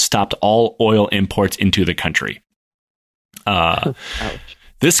patrols stopped all oil imports into the country.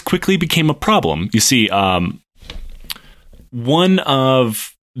 This quickly became a problem. You see, one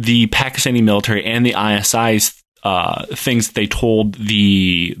of the Pakistani military and the ISI's things that they told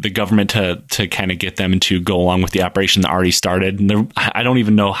the government to kind of get them to go along with the operation that already started. And I don't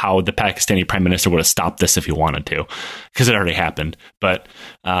even know how the Pakistani prime minister would have stopped this if he wanted to, because it already happened. But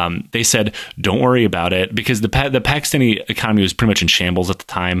they said, don't worry about it, because the Pakistani economy was pretty much in shambles at the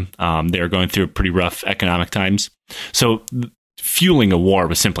time. They were going through pretty rough economic times. So fueling a war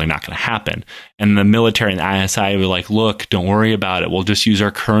was simply not going to happen. And the military and the ISI were like, look, don't worry about it. We'll just use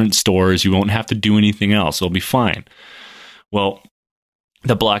our current stores. You won't have to do anything else. It'll be fine. Well,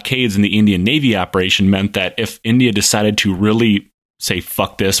 the blockades in the Indian Navy operation meant that if India decided to really say,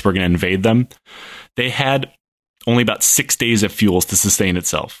 fuck this, we're going to invade them, they had only about 6 days of fuels to sustain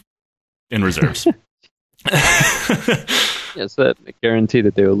itself in reserves. Yes, that guarantee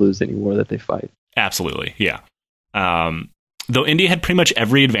that they will lose any war that they fight. Absolutely, yeah. Though India had pretty much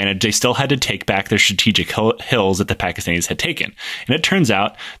every advantage, they still had to take back their strategic hills that the Pakistanis had taken. And it turns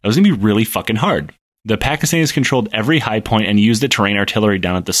out that was going to be really fucking hard. The Pakistanis controlled every high point and used the terrain artillery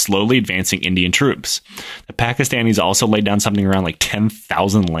down at the slowly advancing Indian troops. The Pakistanis also laid down something around like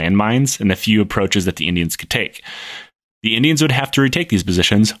 10,000 landmines in the few approaches that the Indians could take. The Indians would have to retake these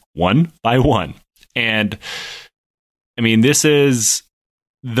positions one by one. And, I mean, this is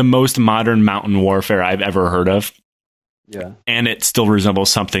the most modern mountain warfare I've ever heard of. Yeah. And it still resembles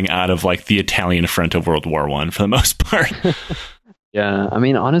something out of like the Italian front of World War I for the most part. Yeah. I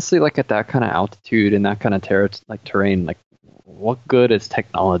mean, honestly, like at that kind of altitude and that kind of terrain, like what good is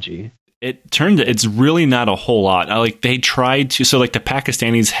technology? It's really not a whole lot. Like they tried to, so like the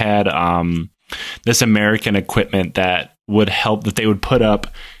Pakistanis had this American equipment that would help, that they would put up,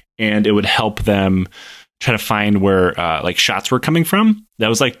 and it would help them try to find where like shots were coming from. That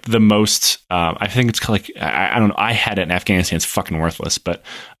was like the most, I think it's like, I don't know. I had it in Afghanistan. It's fucking worthless, but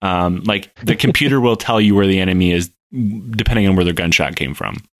like the computer will tell you where the enemy is depending on where their gunshot came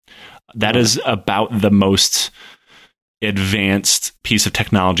from. That is about the most advanced piece of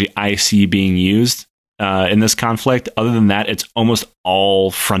technology I see being used in this conflict. Other than that, it's almost all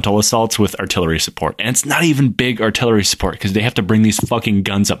frontal assaults with artillery support. And it's not even big artillery support because they have to bring these fucking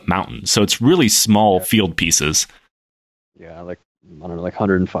guns up mountains. So it's really small field pieces. Yeah, like, I don't know, like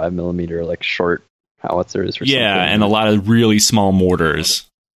 105 millimeter, like short howitzers or something. Yeah, and a lot of really small mortars.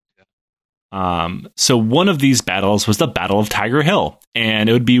 So one of these battles was the Battle of Tiger Hill, and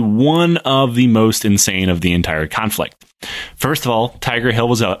it would be one of the most insane of the entire conflict. First of all, Tiger Hill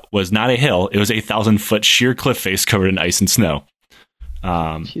was not a hill. It was a 1,000-foot sheer cliff face covered in ice and snow.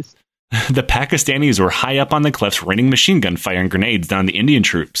 The Pakistanis were high up on the cliffs, raining machine gun fire and grenades down the Indian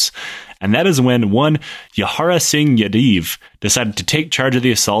troops. And that is when one Jahara Singh Yadav decided to take charge of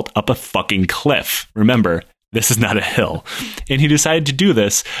the assault up a fucking cliff. Remember, this is not a hill. And he decided to do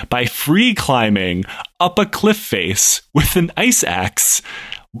this by free climbing up a cliff face with an ice axe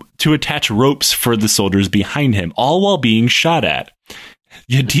to attach ropes for the soldiers behind him, all while being shot at.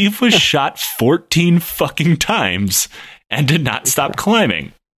 Yadav was shot 14 fucking times and did not stop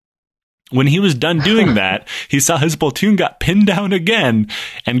climbing. When he was done doing that, he saw his platoon got pinned down again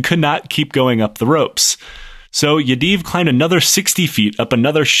and could not keep going up the ropes. So Yadav climbed another 60 feet up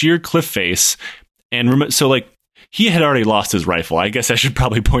another sheer cliff face. And so, like, he had already lost his rifle. I guess I should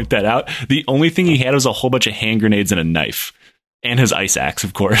probably point that out. The only thing he had was a whole bunch of hand grenades and a knife. And his ice axe,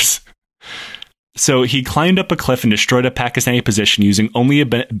 of course. So he climbed up a cliff and destroyed a Pakistani position using only a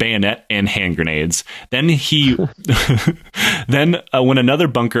bayonet and hand grenades. Then when another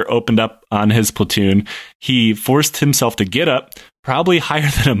bunker opened up on his platoon, he forced himself to get up, probably higher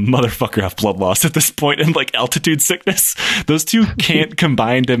than a motherfucker off blood loss at this point, and like altitude sickness. Those two can't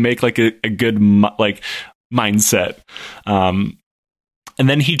combine to make like a good like mindset. And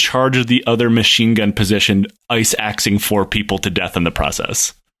then he charged the other machine gun position, ice axing 4 people to death in the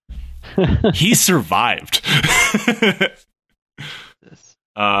process. He survived.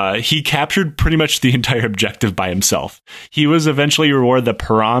 He captured pretty much the entire objective by himself. He was eventually awarded the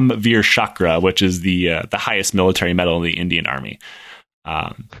Param Veer Chakra, which is the highest military medal in the Indian Army.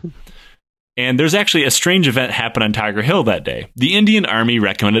 And there's actually a strange event happened on Tiger Hill that day. The Indian Army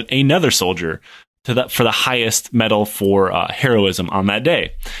recommended another soldier for the highest medal for heroism on that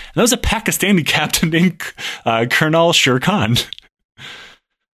day. And that was a Pakistani captain named Colonel Sher Khan.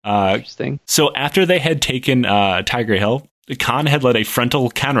 Interesting. So after they had taken Tiger Hill, Khan had led a frontal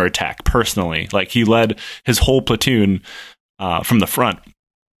counterattack personally. Like, he led his whole platoon from the front.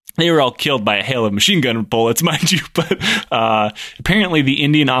 They were all killed by a hail of machine gun bullets, mind you. But apparently the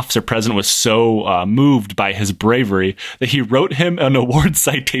Indian officer present was so moved by his bravery that he wrote him an award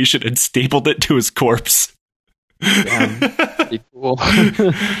citation and stapled it to his corpse. Damn, pretty cool.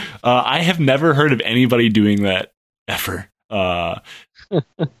 I have never heard of anybody doing that ever. I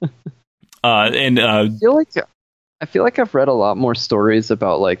feel like I feel like I've read a lot more stories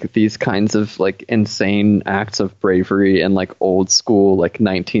about like these kinds of like insane acts of bravery and like old school like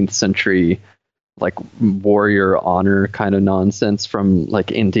 19th century like warrior honor kind of nonsense from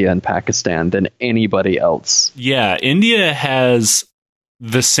like India and Pakistan than anybody else. Yeah, India has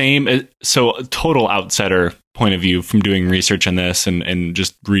the same, so total outsider point of view from doing research on this and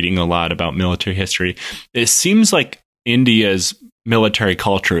just reading a lot about military history. It seems like India's military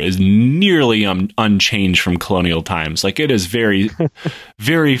culture is nearly unchanged from colonial times. Like it is very,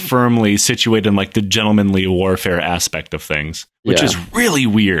 very firmly situated in like the gentlemanly warfare aspect of things, which is really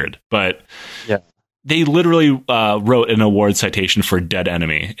weird. But they literally wrote an award citation for dead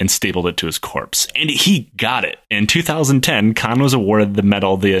enemy and stapled it to his corpse. And he got it. In 2010, Khan was awarded the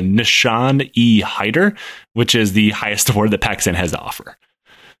medal, the Nishan-e-Haider, which is the highest award that Pakistan has to offer,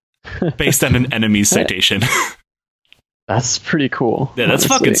 based on an enemy's citation. That's pretty cool. Yeah, that's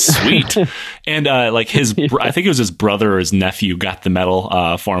fucking sweet. And like his, I think it was his brother or his nephew got the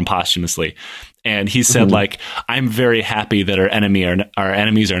medal for him posthumously. And he said, like, I'm very happy that our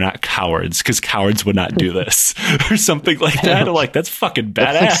enemies are not cowards, because cowards would not do this, or something like that. I'm like, that's fucking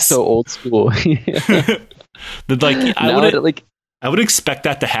badass. That's like so old school. I would expect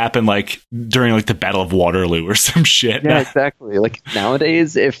that to happen like during like the Battle of Waterloo or some shit. Yeah, exactly. Like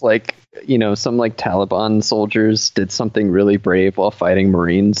nowadays, if like, you know, some like Taliban soldiers did something really brave while fighting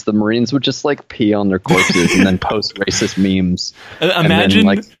Marines, the Marines would just like pee on their corpses and then post racist memes. Imagine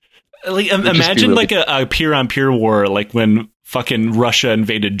like a peer on peer war, like when fucking Russia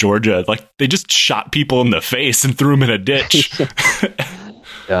invaded Georgia, like they just shot people in the face and threw them in a ditch.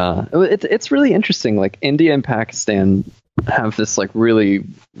 Yeah, it's really interesting. Like India and Pakistan have this like really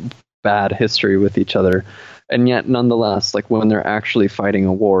bad history with each other, and yet nonetheless, like when they're actually fighting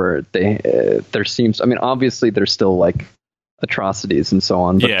a war, there seems, I mean, obviously there's still like atrocities and so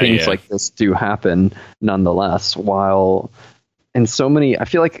on, but things like this do happen nonetheless. While in so many, I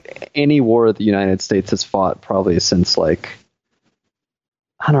feel like any war the United States has fought probably since like,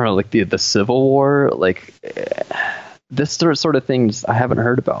 I don't know, like the Civil War, like this sort of things, I haven't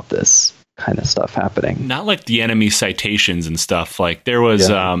heard about this kind of stuff happening. Not like the enemy citations and stuff. Like there was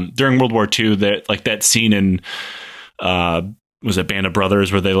during World War II that like that scene in was it Band of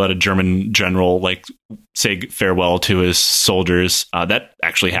Brothers where they let a German general like say farewell to his soldiers. That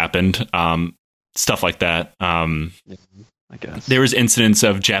actually happened. Stuff like that. I guess there was incidents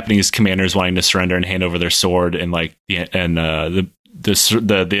of Japanese commanders wanting to surrender and hand over their sword, and like the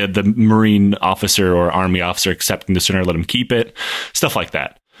Marine officer or Army officer accepting the surrender, let him keep it. Stuff like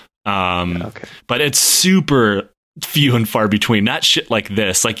that. But it's super few and far between. Not shit like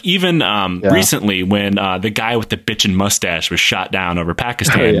this. Like even recently when the guy with the bitchin' mustache was shot down over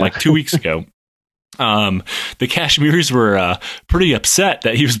Pakistan like 2 weeks ago. The Kashmiris were pretty upset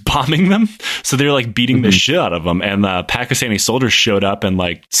that he was bombing them, so they're like beating the shit out of him, and Pakistani soldiers showed up and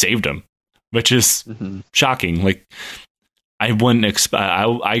like saved him, which is shocking. Like I wouldn't expect.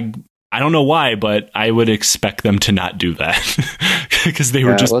 I don't know why, but I would expect them to not do that because they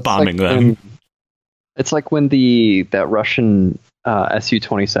were just bombing them. It's like when that Russian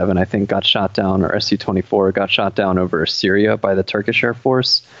Su-27, I think, got shot down, or Su-24 got shot down over Syria by the Turkish Air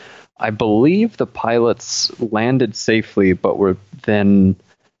Force. I believe the pilots landed safely, but were then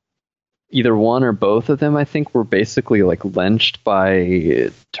either one or both of them, I think, were basically like lynched by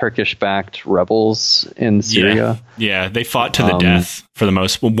Turkish-backed rebels in Syria. Yeah, they fought to the death for the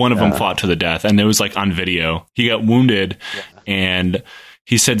most. Well, one of them fought to the death, and it was like on video. He got wounded, and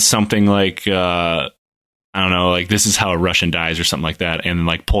he said something like, I don't know, like this is how a Russian dies or something like that, and then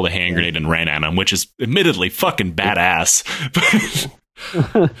like pulled a hand grenade and ran at him, which is admittedly fucking badass.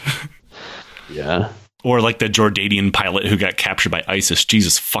 Yeah. Or like the Jordanian pilot who got captured by ISIS.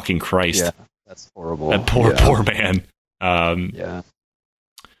 Jesus fucking Christ. Yeah, that's horrible. That poor man.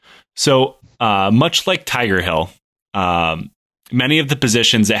 So much like Tiger Hill, many of the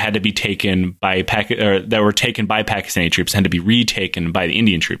positions that had to be taken by that were taken by Pakistani troops had to be retaken by the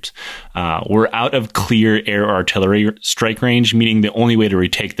Indian troops. Were out of clear air artillery strike range, meaning the only way to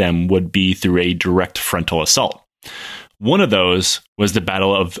retake them would be through a direct frontal assault. One of those was the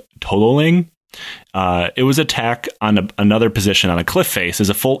Battle of Tololing. It was attack on another position on a cliff face as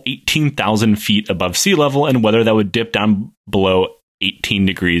a full 18,000 feet above sea level and weather that would dip down below 18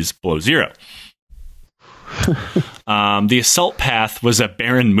 degrees below zero. The assault path was a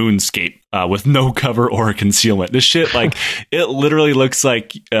barren moonscape with no cover or concealment. This shit, like, it literally looks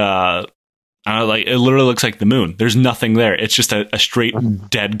like it literally looks like the moon. There's nothing there. It's just a straight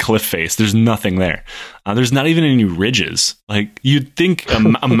dead cliff face. There's nothing there. There's not even any ridges. Like you'd think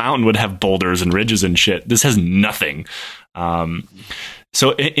a mountain would have boulders and ridges and shit. This has nothing.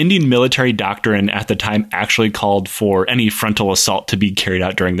 So Indian military doctrine at the time actually called for any frontal assault to be carried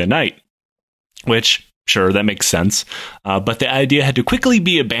out during the night, which, sure, that makes sense. But the idea had to quickly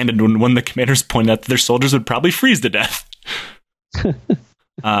be abandoned when the commanders pointed out that their soldiers would probably freeze to death.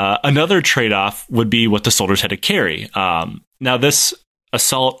 Another trade-off would be what the soldiers had to carry. Now, this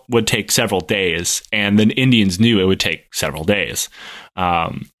assault would take several days, and the Indians knew it would take several days.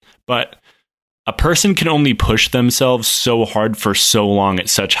 But a person can only push themselves so hard for so long at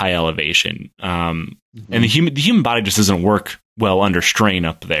such high elevation. And the human body just doesn't work well under strain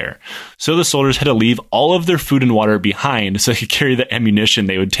up there. So the soldiers had to leave all of their food and water behind so they could carry the ammunition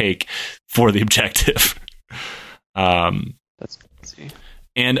they would take for the objective. That's crazy.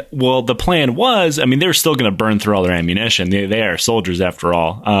 And, well, the plan was, I mean, they were still going to burn through all their ammunition. They are soldiers, after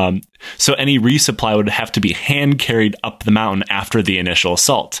all. So any resupply would have to be hand-carried up the mountain after the initial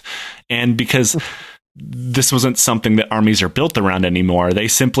assault. And because this wasn't something that armies are built around anymore, they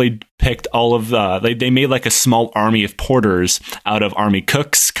simply picked all of they made like a small army of porters out of army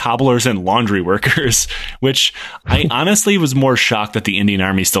cooks, cobblers, and laundry workers, which I honestly was more shocked that the Indian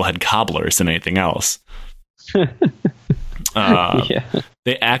army still had cobblers than anything else.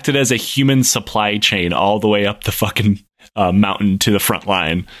 They acted as a human supply chain all the way up the fucking mountain to the front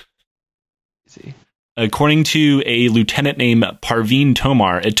line. Easy. According to a lieutenant named Parveen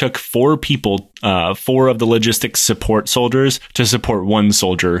Tomar, it took 4 people, 4 of the logistics support soldiers, to support one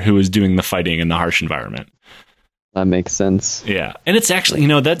soldier who was doing the fighting in the harsh environment. That makes sense. Yeah. And it's actually,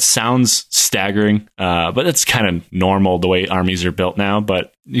 that sounds staggering, but it's kind of normal the way armies are built now.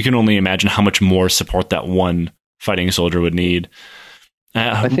 But you can only imagine how much more support that one fighting soldier would need.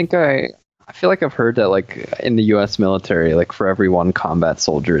 I feel like I've heard that, like, in the U.S. military, like, for every one combat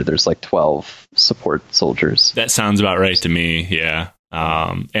soldier, there's like 12 support soldiers. That sounds about right to me. Yeah.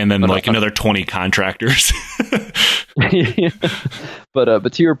 And then another 20 contractors. Yeah.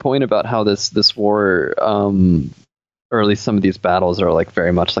 But to your point about how this war, or at least some of these battles are like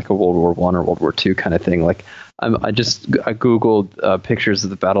very much like a World War I or World War II kind of thing. Like I googled pictures of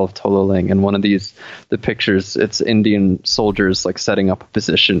the Battle of Tololing, and one of the pictures, it's Indian soldiers like setting up a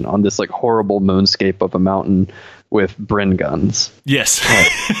position on this like horrible moonscape of a mountain with Bren guns. Yes.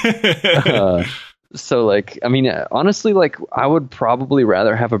 So like, I mean, honestly, like I would probably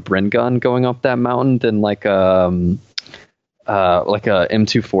rather have a Bren gun going up that mountain than like a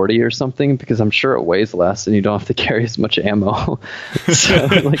M240 or something, because I'm sure it weighs less and you don't have to carry as much ammo. So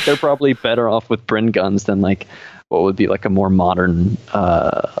like they're probably better off with Bren guns than like what would be like a more modern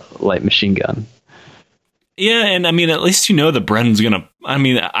light machine gun. Yeah, and I mean, at least the Bren's gonna. I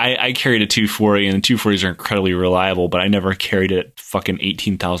mean, I carried a 240, and the 240s are incredibly reliable, but I never carried it fucking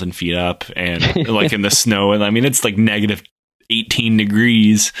 18,000 feet up and like in the snow. And I mean, it's like negative 18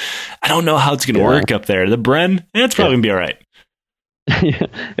 degrees. I don't know how it's gonna work up there. The Bren, it's probably gonna be all right. Yeah.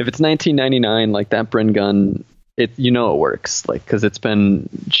 If it's 1999, like that Bren gun, it works, like because it's been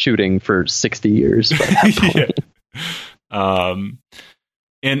shooting for 60 years by that point.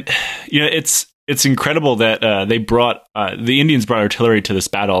 And it's incredible that they brought the Indians brought artillery to this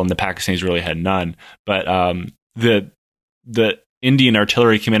battle, and the Pakistanis really had none. But the Indian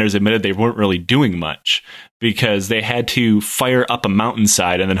artillery commanders admitted they weren't really doing much because they had to fire up a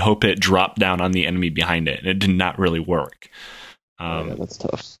mountainside and then hope it dropped down on the enemy behind it, and it did not really work. Yeah, that's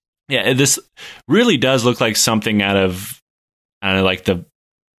tough. Yeah, this really does look like something out of like the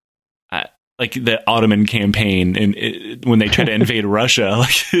Ottoman campaign, and when they try to invade Russia,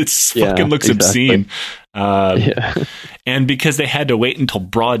 like it's fucking looks obscene. And because they had to wait until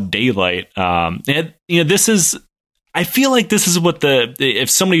broad daylight, and this is. I feel like this is what if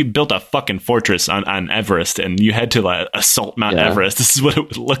somebody built a fucking fortress on Everest and you had to assault Mount Everest, this is what it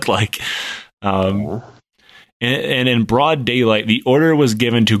would look like. And in broad daylight, the order was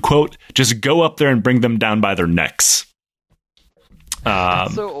given to, quote, just go up there and bring them down by their necks.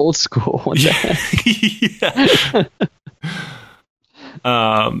 That's so old school. What the heck?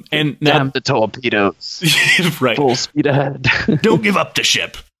 And damn the torpedoes. Right. Full speed ahead. Don't give up the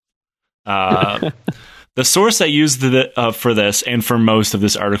ship. The source I used for this and for most of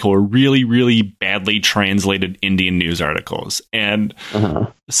this article were really, really badly translated Indian news articles. And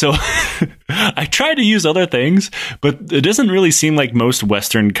so I tried to use other things, but it doesn't really seem like most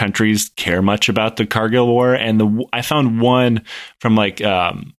Western countries care much about the Kargil War. And I found one from it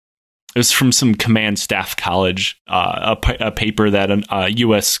was from some command staff college, a paper that a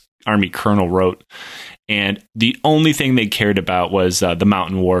U.S. Army colonel wrote. And the only thing they cared about was the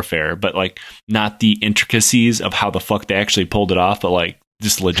mountain warfare, but not the intricacies of how the fuck they actually pulled it off, but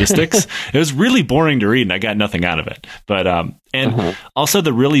just logistics. It was really boring to read, and I got nothing out of it. But also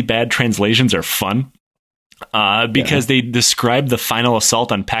the really bad translations are fun. because they described the final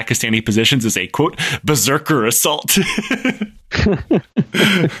assault on Pakistani positions as a, quote, berserker assault.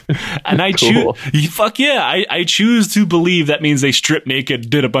 And I Cool. I choose to believe that means they stripped naked,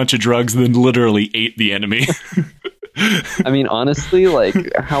 did a bunch of drugs, and then literally ate the enemy. I mean, honestly, like,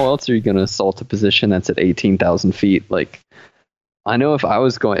 how else are you going to assault a position that's at 18,000 feet? Like, I know if I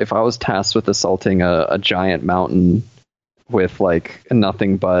was tasked with assaulting a giant mountain with like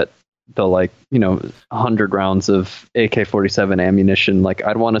nothing but the 100 rounds of AK-47 ammunition, like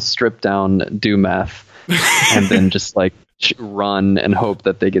I'd want to strip down, do meth, and then just like run and hope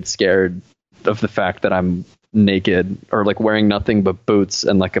that they get scared of the fact that I'm naked or like wearing nothing but boots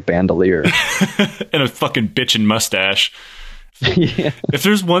and like a bandolier and a fucking bitchin' mustache. Yeah. If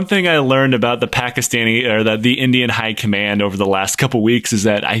there's one thing I learned about the Pakistani or the Indian High Command over the last couple weeks is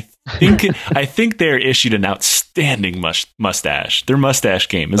that I think they're issued an outstanding mustache. Their mustache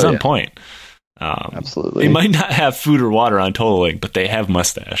game is on point. Absolutely. They might not have food or water on Total Link, but they have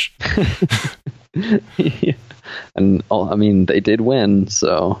mustache. Yeah. And I mean, they did win,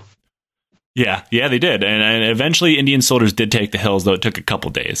 so. Yeah, they did, and eventually Indian soldiers did take the hills, though it took a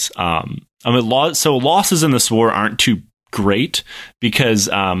couple days. So losses in this war aren't too great because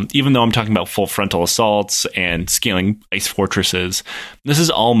even though I'm talking about full frontal assaults and scaling ice fortresses, this is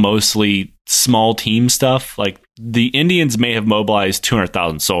all mostly small team stuff. Like the Indians may have mobilized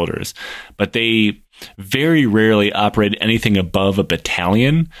 200,000 soldiers, but they very rarely operated anything above a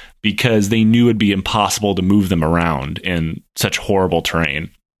battalion because they knew it'd be impossible to move them around in such horrible terrain,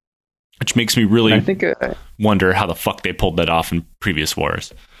 which makes me really wonder how the fuck they pulled that off in previous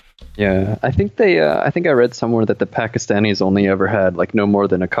wars. Yeah, I think I read somewhere that the Pakistanis only ever had like no more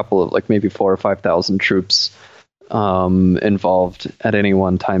than a couple of like maybe 4,000 or 5,000 troops involved at any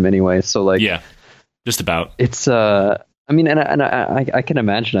one time anyway. So like, yeah, just about. It's I mean, and I can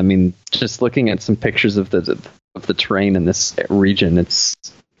imagine. I mean, just looking at some pictures of the terrain in this region, it's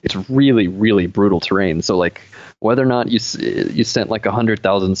really, really brutal terrain. So like, whether or not you sent like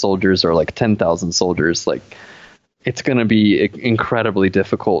 100,000 soldiers or like 10,000 soldiers, like it's going to be incredibly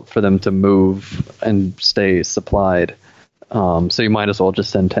difficult for them to move and stay supplied. So you might as well just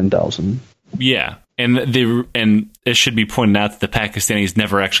send 10,000. Yeah. And it should be pointed out that the Pakistanis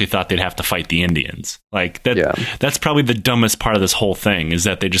never actually thought they'd have to fight the Indians. Like that. Yeah. That's probably the dumbest part of this whole thing is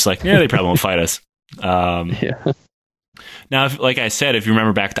that they just like, they probably won't fight us. Yeah. Now, like I said, if you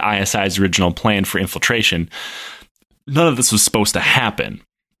remember back to ISI's original plan for infiltration, none of this was supposed to happen.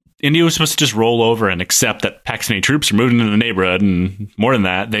 India was supposed to just roll over and accept that Pakistani troops are moving into the neighborhood, and more than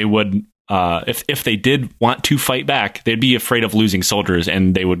that, they would, if they did want to fight back, they'd be afraid of losing soldiers,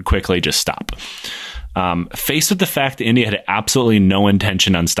 and they would quickly just stop. Faced with the fact that India had absolutely no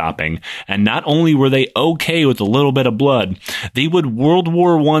intention on stopping, and not only were they okay with a little bit of blood, they would World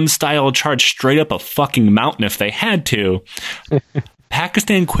War I style charge straight up a fucking mountain if they had to.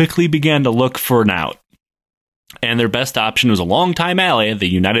 Pakistan quickly began to look for an out. And their best option was a longtime ally, the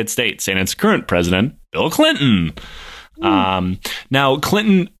United States, and its current president, Bill Clinton. Now,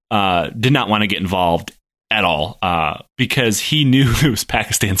 Clinton did not want to get involved at all because he knew it was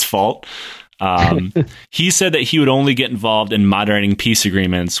Pakistan's fault. He said that he would only get involved in moderating peace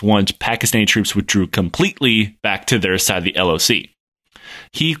agreements once Pakistani troops withdrew completely back to their side of the LOC.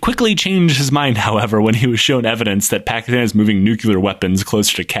 He quickly changed his mind, however, when he was shown evidence that Pakistan is moving nuclear weapons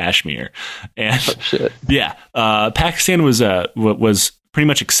closer to Kashmir. And Pakistan was pretty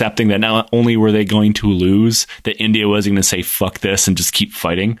much accepting that not only were they going to lose, that India was going to say, fuck this and just keep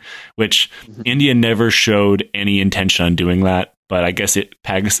fighting, which India never showed any intention on doing that. But I guess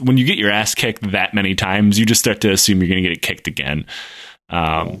when you get your ass kicked that many times, you just start to assume you're going to get it kicked again.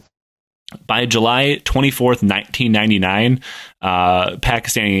 By July 24th, 1999,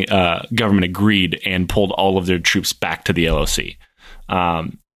 Pakistani government agreed and pulled all of their troops back to the LOC.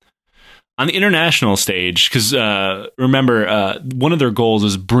 On the international stage, because remember, one of their goals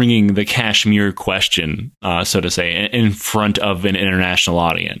is bringing the Kashmir question, so to say, in front of an international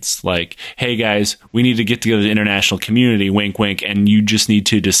audience. Like, hey guys, we need to get together the international community, wink, wink, and you just need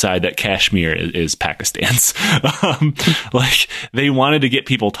to decide that Kashmir is Pakistan's. Like, they wanted to get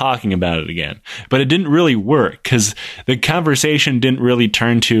people talking about it again, but it didn't really work because the conversation didn't really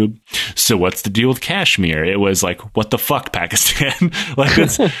turn to, so what's the deal with Kashmir? It was like, what the fuck, Pakistan? Like,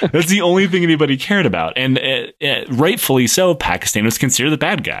 that's the only thing anybody cared about, and rightfully so. Pakistan was considered the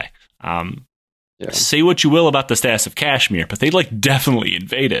bad guy. Say what you will about the status of Kashmir, but they definitely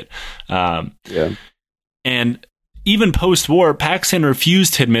invaded. And even post-war, Pakistan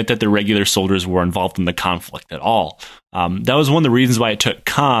refused to admit that the regular soldiers were involved in the conflict at all. That was one of the reasons why it took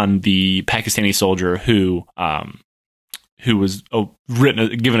Khan, the Pakistani soldier who who was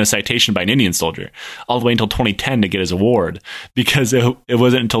given a citation by an Indian soldier, all the way until 2010 to get his award, because it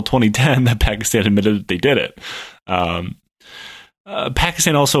wasn't until 2010 that Pakistan admitted that they did it.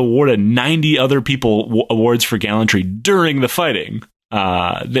 Pakistan also awarded 90 other people awards for gallantry during the fighting.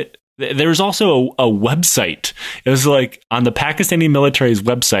 There's also a website. It was like on the Pakistani military's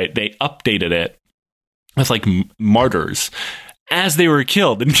website, they updated it with like martyrs as they were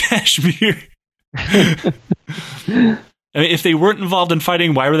killed in Kashmir. I mean, if they weren't involved in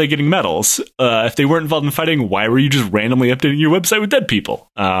fighting, why were they getting medals? If they weren't involved in fighting, why were you just randomly updating your website with dead people?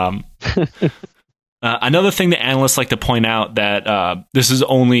 Another thing that analysts like to point out that this is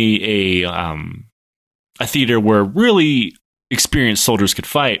only a theater where really experienced soldiers could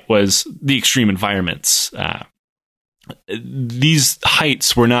fight was the extreme environments. These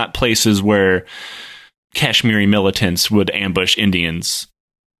heights were not places where Kashmiri militants would ambush Indians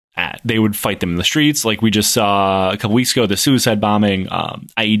at. They would fight them in the streets, like we just saw a couple weeks ago, the suicide bombing,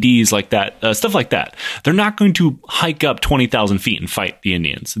 IEDs like that, stuff like that. They're not going to hike up 20,000 feet and fight the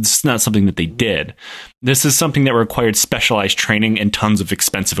Indians. It's not something that they did. This is something that required specialized training and tons of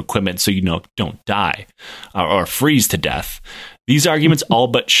expensive equipment so don't die or freeze to death. These arguments all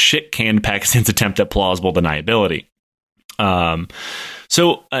but shit-canned Pakistan's attempt at plausible deniability. And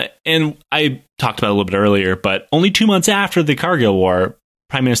I talked about it a little bit earlier, but only 2 months after the Kargil War,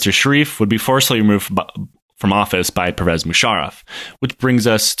 Prime Minister Sharif would be forcibly removed from office by Pervez Musharraf, which brings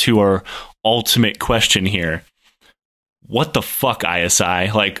us to our ultimate question here. What the fuck,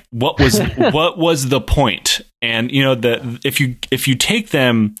 ISI? Like, what was the point? And if you take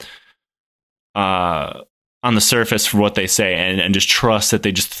them on the surface for what they say and just trust that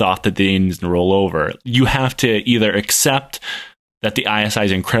they just thought that the Indians would roll over, you have to either accept that the ISI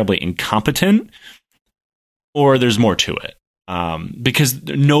is incredibly incompetent, or there's more to it. Because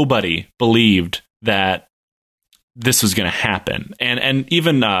nobody believed that this was going to happen. And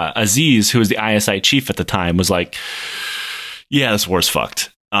even Aziz, who was the ISI chief at the time, was like, yeah, this war's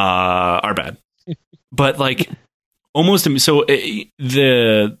fucked. Our bad. But like almost so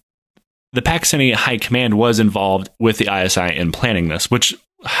the Pakistani high command was involved with the ISI in planning this, which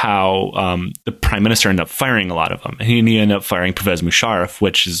how the prime minister ended up firing a lot of them. And he ended up firing Pervez Musharraf,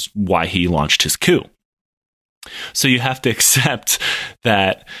 which is why he launched his coup. So you have to accept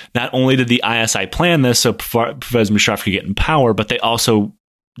that not only did the ISI plan this so Pervez Musharraf could get in power, but they also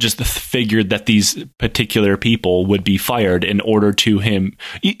just figured that these particular people would be fired in order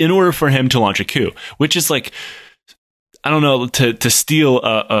for him to launch a coup, which is like, I don't know, to steal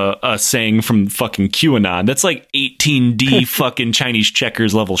a saying from fucking QAnon, that's like 18D fucking Chinese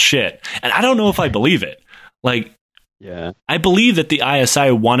checkers level shit. And I don't know if I believe it. Like, yeah, I believe that the ISI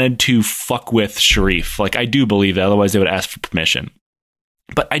wanted to fuck with Sharif. Like, I do believe that. Otherwise, they would ask for permission.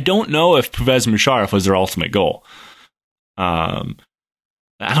 But I don't know if Pervez Musharraf was their ultimate goal. I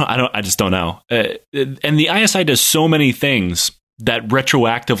just don't know. And the ISI does so many things that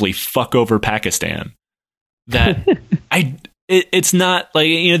retroactively fuck over Pakistan that it's not like,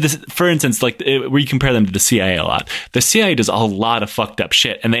 this, for instance, like where you compare them to the CIA a lot. The CIA does a lot of fucked up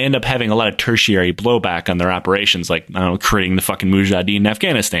shit, and they end up having a lot of tertiary blowback on their operations, like, I don't know, creating the fucking Mujahideen in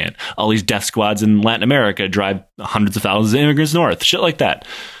Afghanistan. All these death squads in Latin America drive hundreds of thousands of immigrants north, shit like that.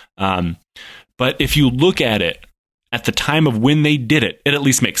 But if you look at it at the time of when they did it, it at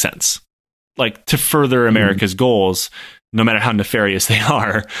least makes sense. Like, to further America's goals, no matter how nefarious they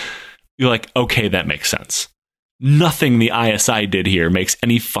are, you're like, okay, that makes sense. Nothing the ISI did here makes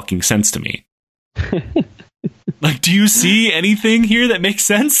any fucking sense to me. Like, do you see anything here that makes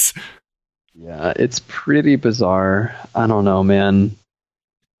sense? Yeah, it's pretty bizarre. I don't know, man.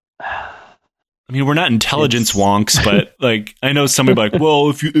 I mean, we're not intelligence wonks, but like, I know somebody like, well,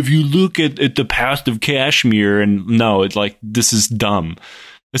 if you look at the past of Kashmir, and no, it's like, this is dumb.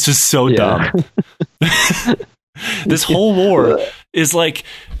 This is so dumb. This whole war is like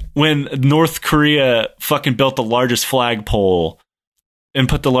when North Korea fucking built the largest flagpole and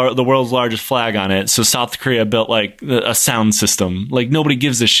put the world's largest flag on it. So South Korea built like a sound system. Like, nobody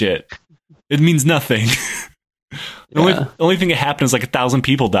gives a shit. It means nothing. The only thing that happened is like 1,000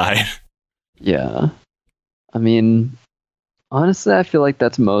 people died. Yeah. I mean, honestly, I feel like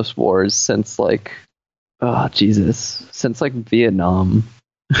that's most wars since like, since like Vietnam.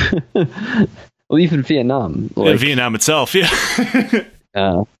 Well, even Vietnam. Like, Vietnam itself, yeah.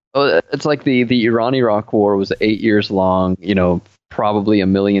 It's like the Iran-Iraq war was 8 years long. Probably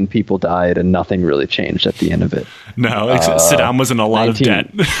 1 million people died, and nothing really changed at the end of it. No, Saddam was in a lot of debt.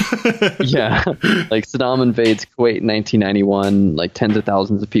 Yeah, like Saddam invades Kuwait in 1991. Like tens of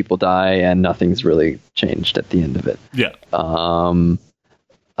thousands of people die, and nothing's really changed at the end of it. Yeah.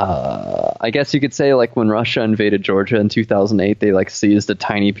 I guess you could say like when Russia invaded Georgia in 2008, they like seized a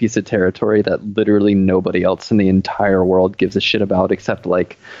tiny piece of territory that literally nobody else in the entire world gives a shit about except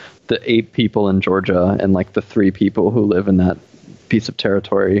like the 8 people in Georgia and like the 3 people who live in that piece of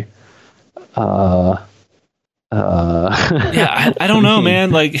territory. Yeah, I don't know,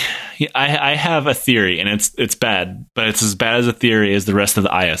 man. Like, I have a theory, and it's bad, but it's as bad as a theory as the rest of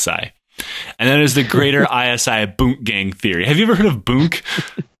the ISI. And then there's the greater ISI Boonk Gang theory. Have you ever heard of Boonk?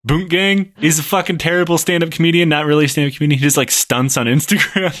 Boonk Gang? He's a fucking terrible stand-up comedian, not really a stand-up comedian. He just like stunts on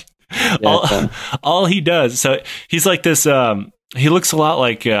Instagram. Yeah, all he does. So he's like this. He looks a lot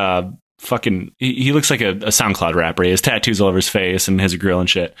like he looks like a SoundCloud rapper. He has tattoos all over his face and has a grill and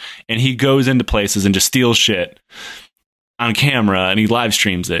shit. And he goes into places and just steals shit on camera, and he live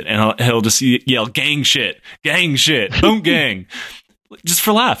streams it, and he'll just yell gang shit, Boonk Gang, just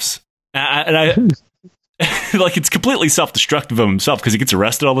for laughs. And I like, it's completely self-destructive of himself because he gets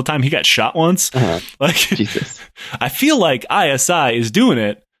arrested all the time. He got shot once. Like, Jesus. I feel like ISI is doing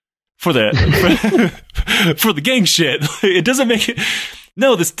it for the for the gang shit. It doesn't make it.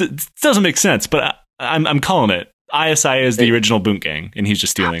 No, this doesn't make sense. But I'm calling it. ISI is the original Boonk Gang, and he's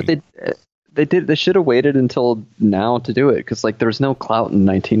just stealing. They should have waited until now to do it because like there's no clout in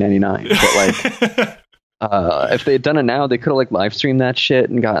 1999. But like. If they had done it now, they could have like live streamed that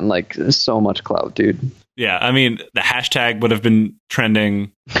shit and gotten like so much clout, dude. Yeah, I mean, the hashtag would have been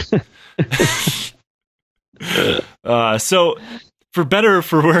trending. So, for better or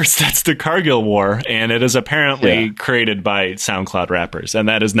for worse, that's the Kargil War, and it is apparently created by SoundCloud rappers, and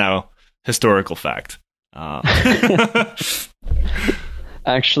that is now historical fact.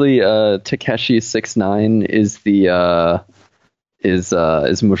 Actually, Takeshi 6ix9ine is the is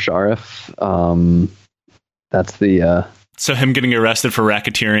Musharraf. That's the so him getting arrested for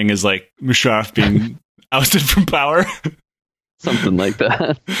racketeering is like Musharraf being ousted from power. Something like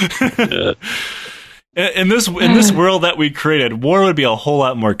that. In this world that we created, war would be a whole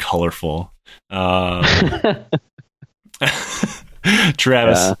lot more colorful.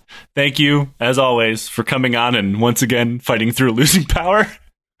 Travis, thank you as always for coming on and once again fighting through losing power.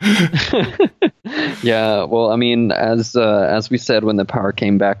 Yeah, well, I mean, as we said when the power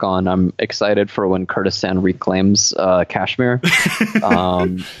came back on, I'm excited for when Kurdistan reclaims Kashmir,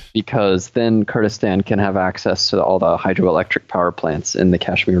 because then Kurdistan can have access to all the hydroelectric power plants in the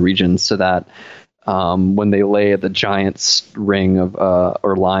Kashmir region, so that when they lay the giant ring of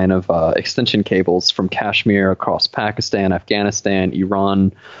or line of extension cables from Kashmir across Pakistan, Afghanistan,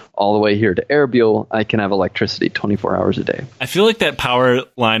 Iran, all the way here to Erbil, I can have electricity 24 hours a day. I feel like that power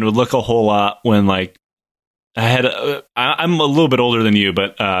line would look a whole lot when like I'm a little bit older than you,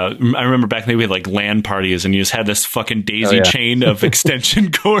 but I remember back then we had like LAN parties and you just had this fucking daisy chain of extension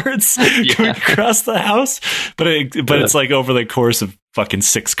cords going across the house. But it's like over the course of fucking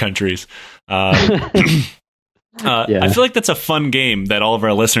 6 countries. I feel like that's a fun game that all of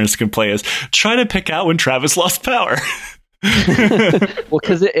our listeners can play is try to pick out when Travis lost power. Well,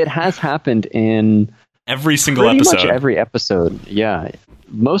 because it has happened in every single episode. Pretty much every episode. Yeah.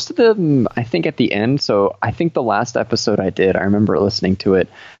 Most of them, I think, at the end. So I think the last episode I remember listening to it,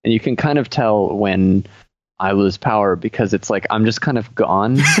 and you can kind of tell when I lose power because it's like I'm just kind of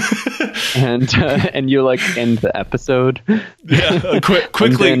gone, and you like end the episode. Yeah,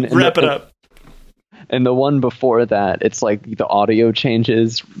 quickly wrap it up. And the one before that, it's like the audio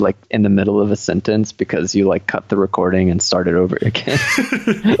changes like in the middle of a sentence because you like cut the recording and start it over again.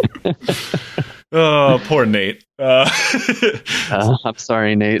 Oh, poor Nate. I'm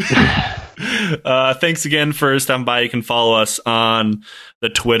sorry, Nate. Thanks again for stopping by. You can follow us on the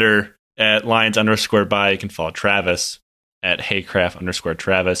Twitter at Lions_by. You can follow Travis at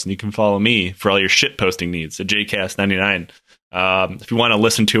Haycraft_Travis. And you can follow me for all your shit posting needs at JCast99. If you want to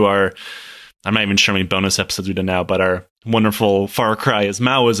listen to our, I'm not even sure how many bonus episodes we've done now, but our wonderful Far Cry is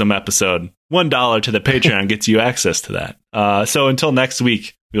Maoism episode, $1 to the Patreon gets you access to that. So until next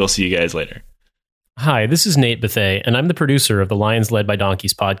week, we will see you guys later. Hi, this is Nate Bethea, and I'm the producer of the Lions Led by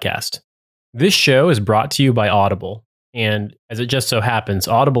Donkeys podcast. This show is brought to you by Audible, and as it just so happens,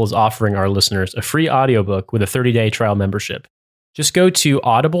 Audible is offering our listeners a free audiobook with a 30-day trial membership. Just go to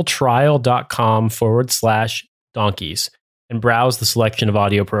audibletrial.com/donkeys and browse the selection of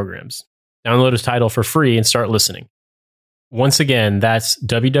audio programs. Download a title for free and start listening. Once again, that's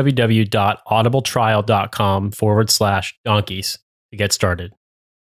www.audibletrial.com/donkeys to get started.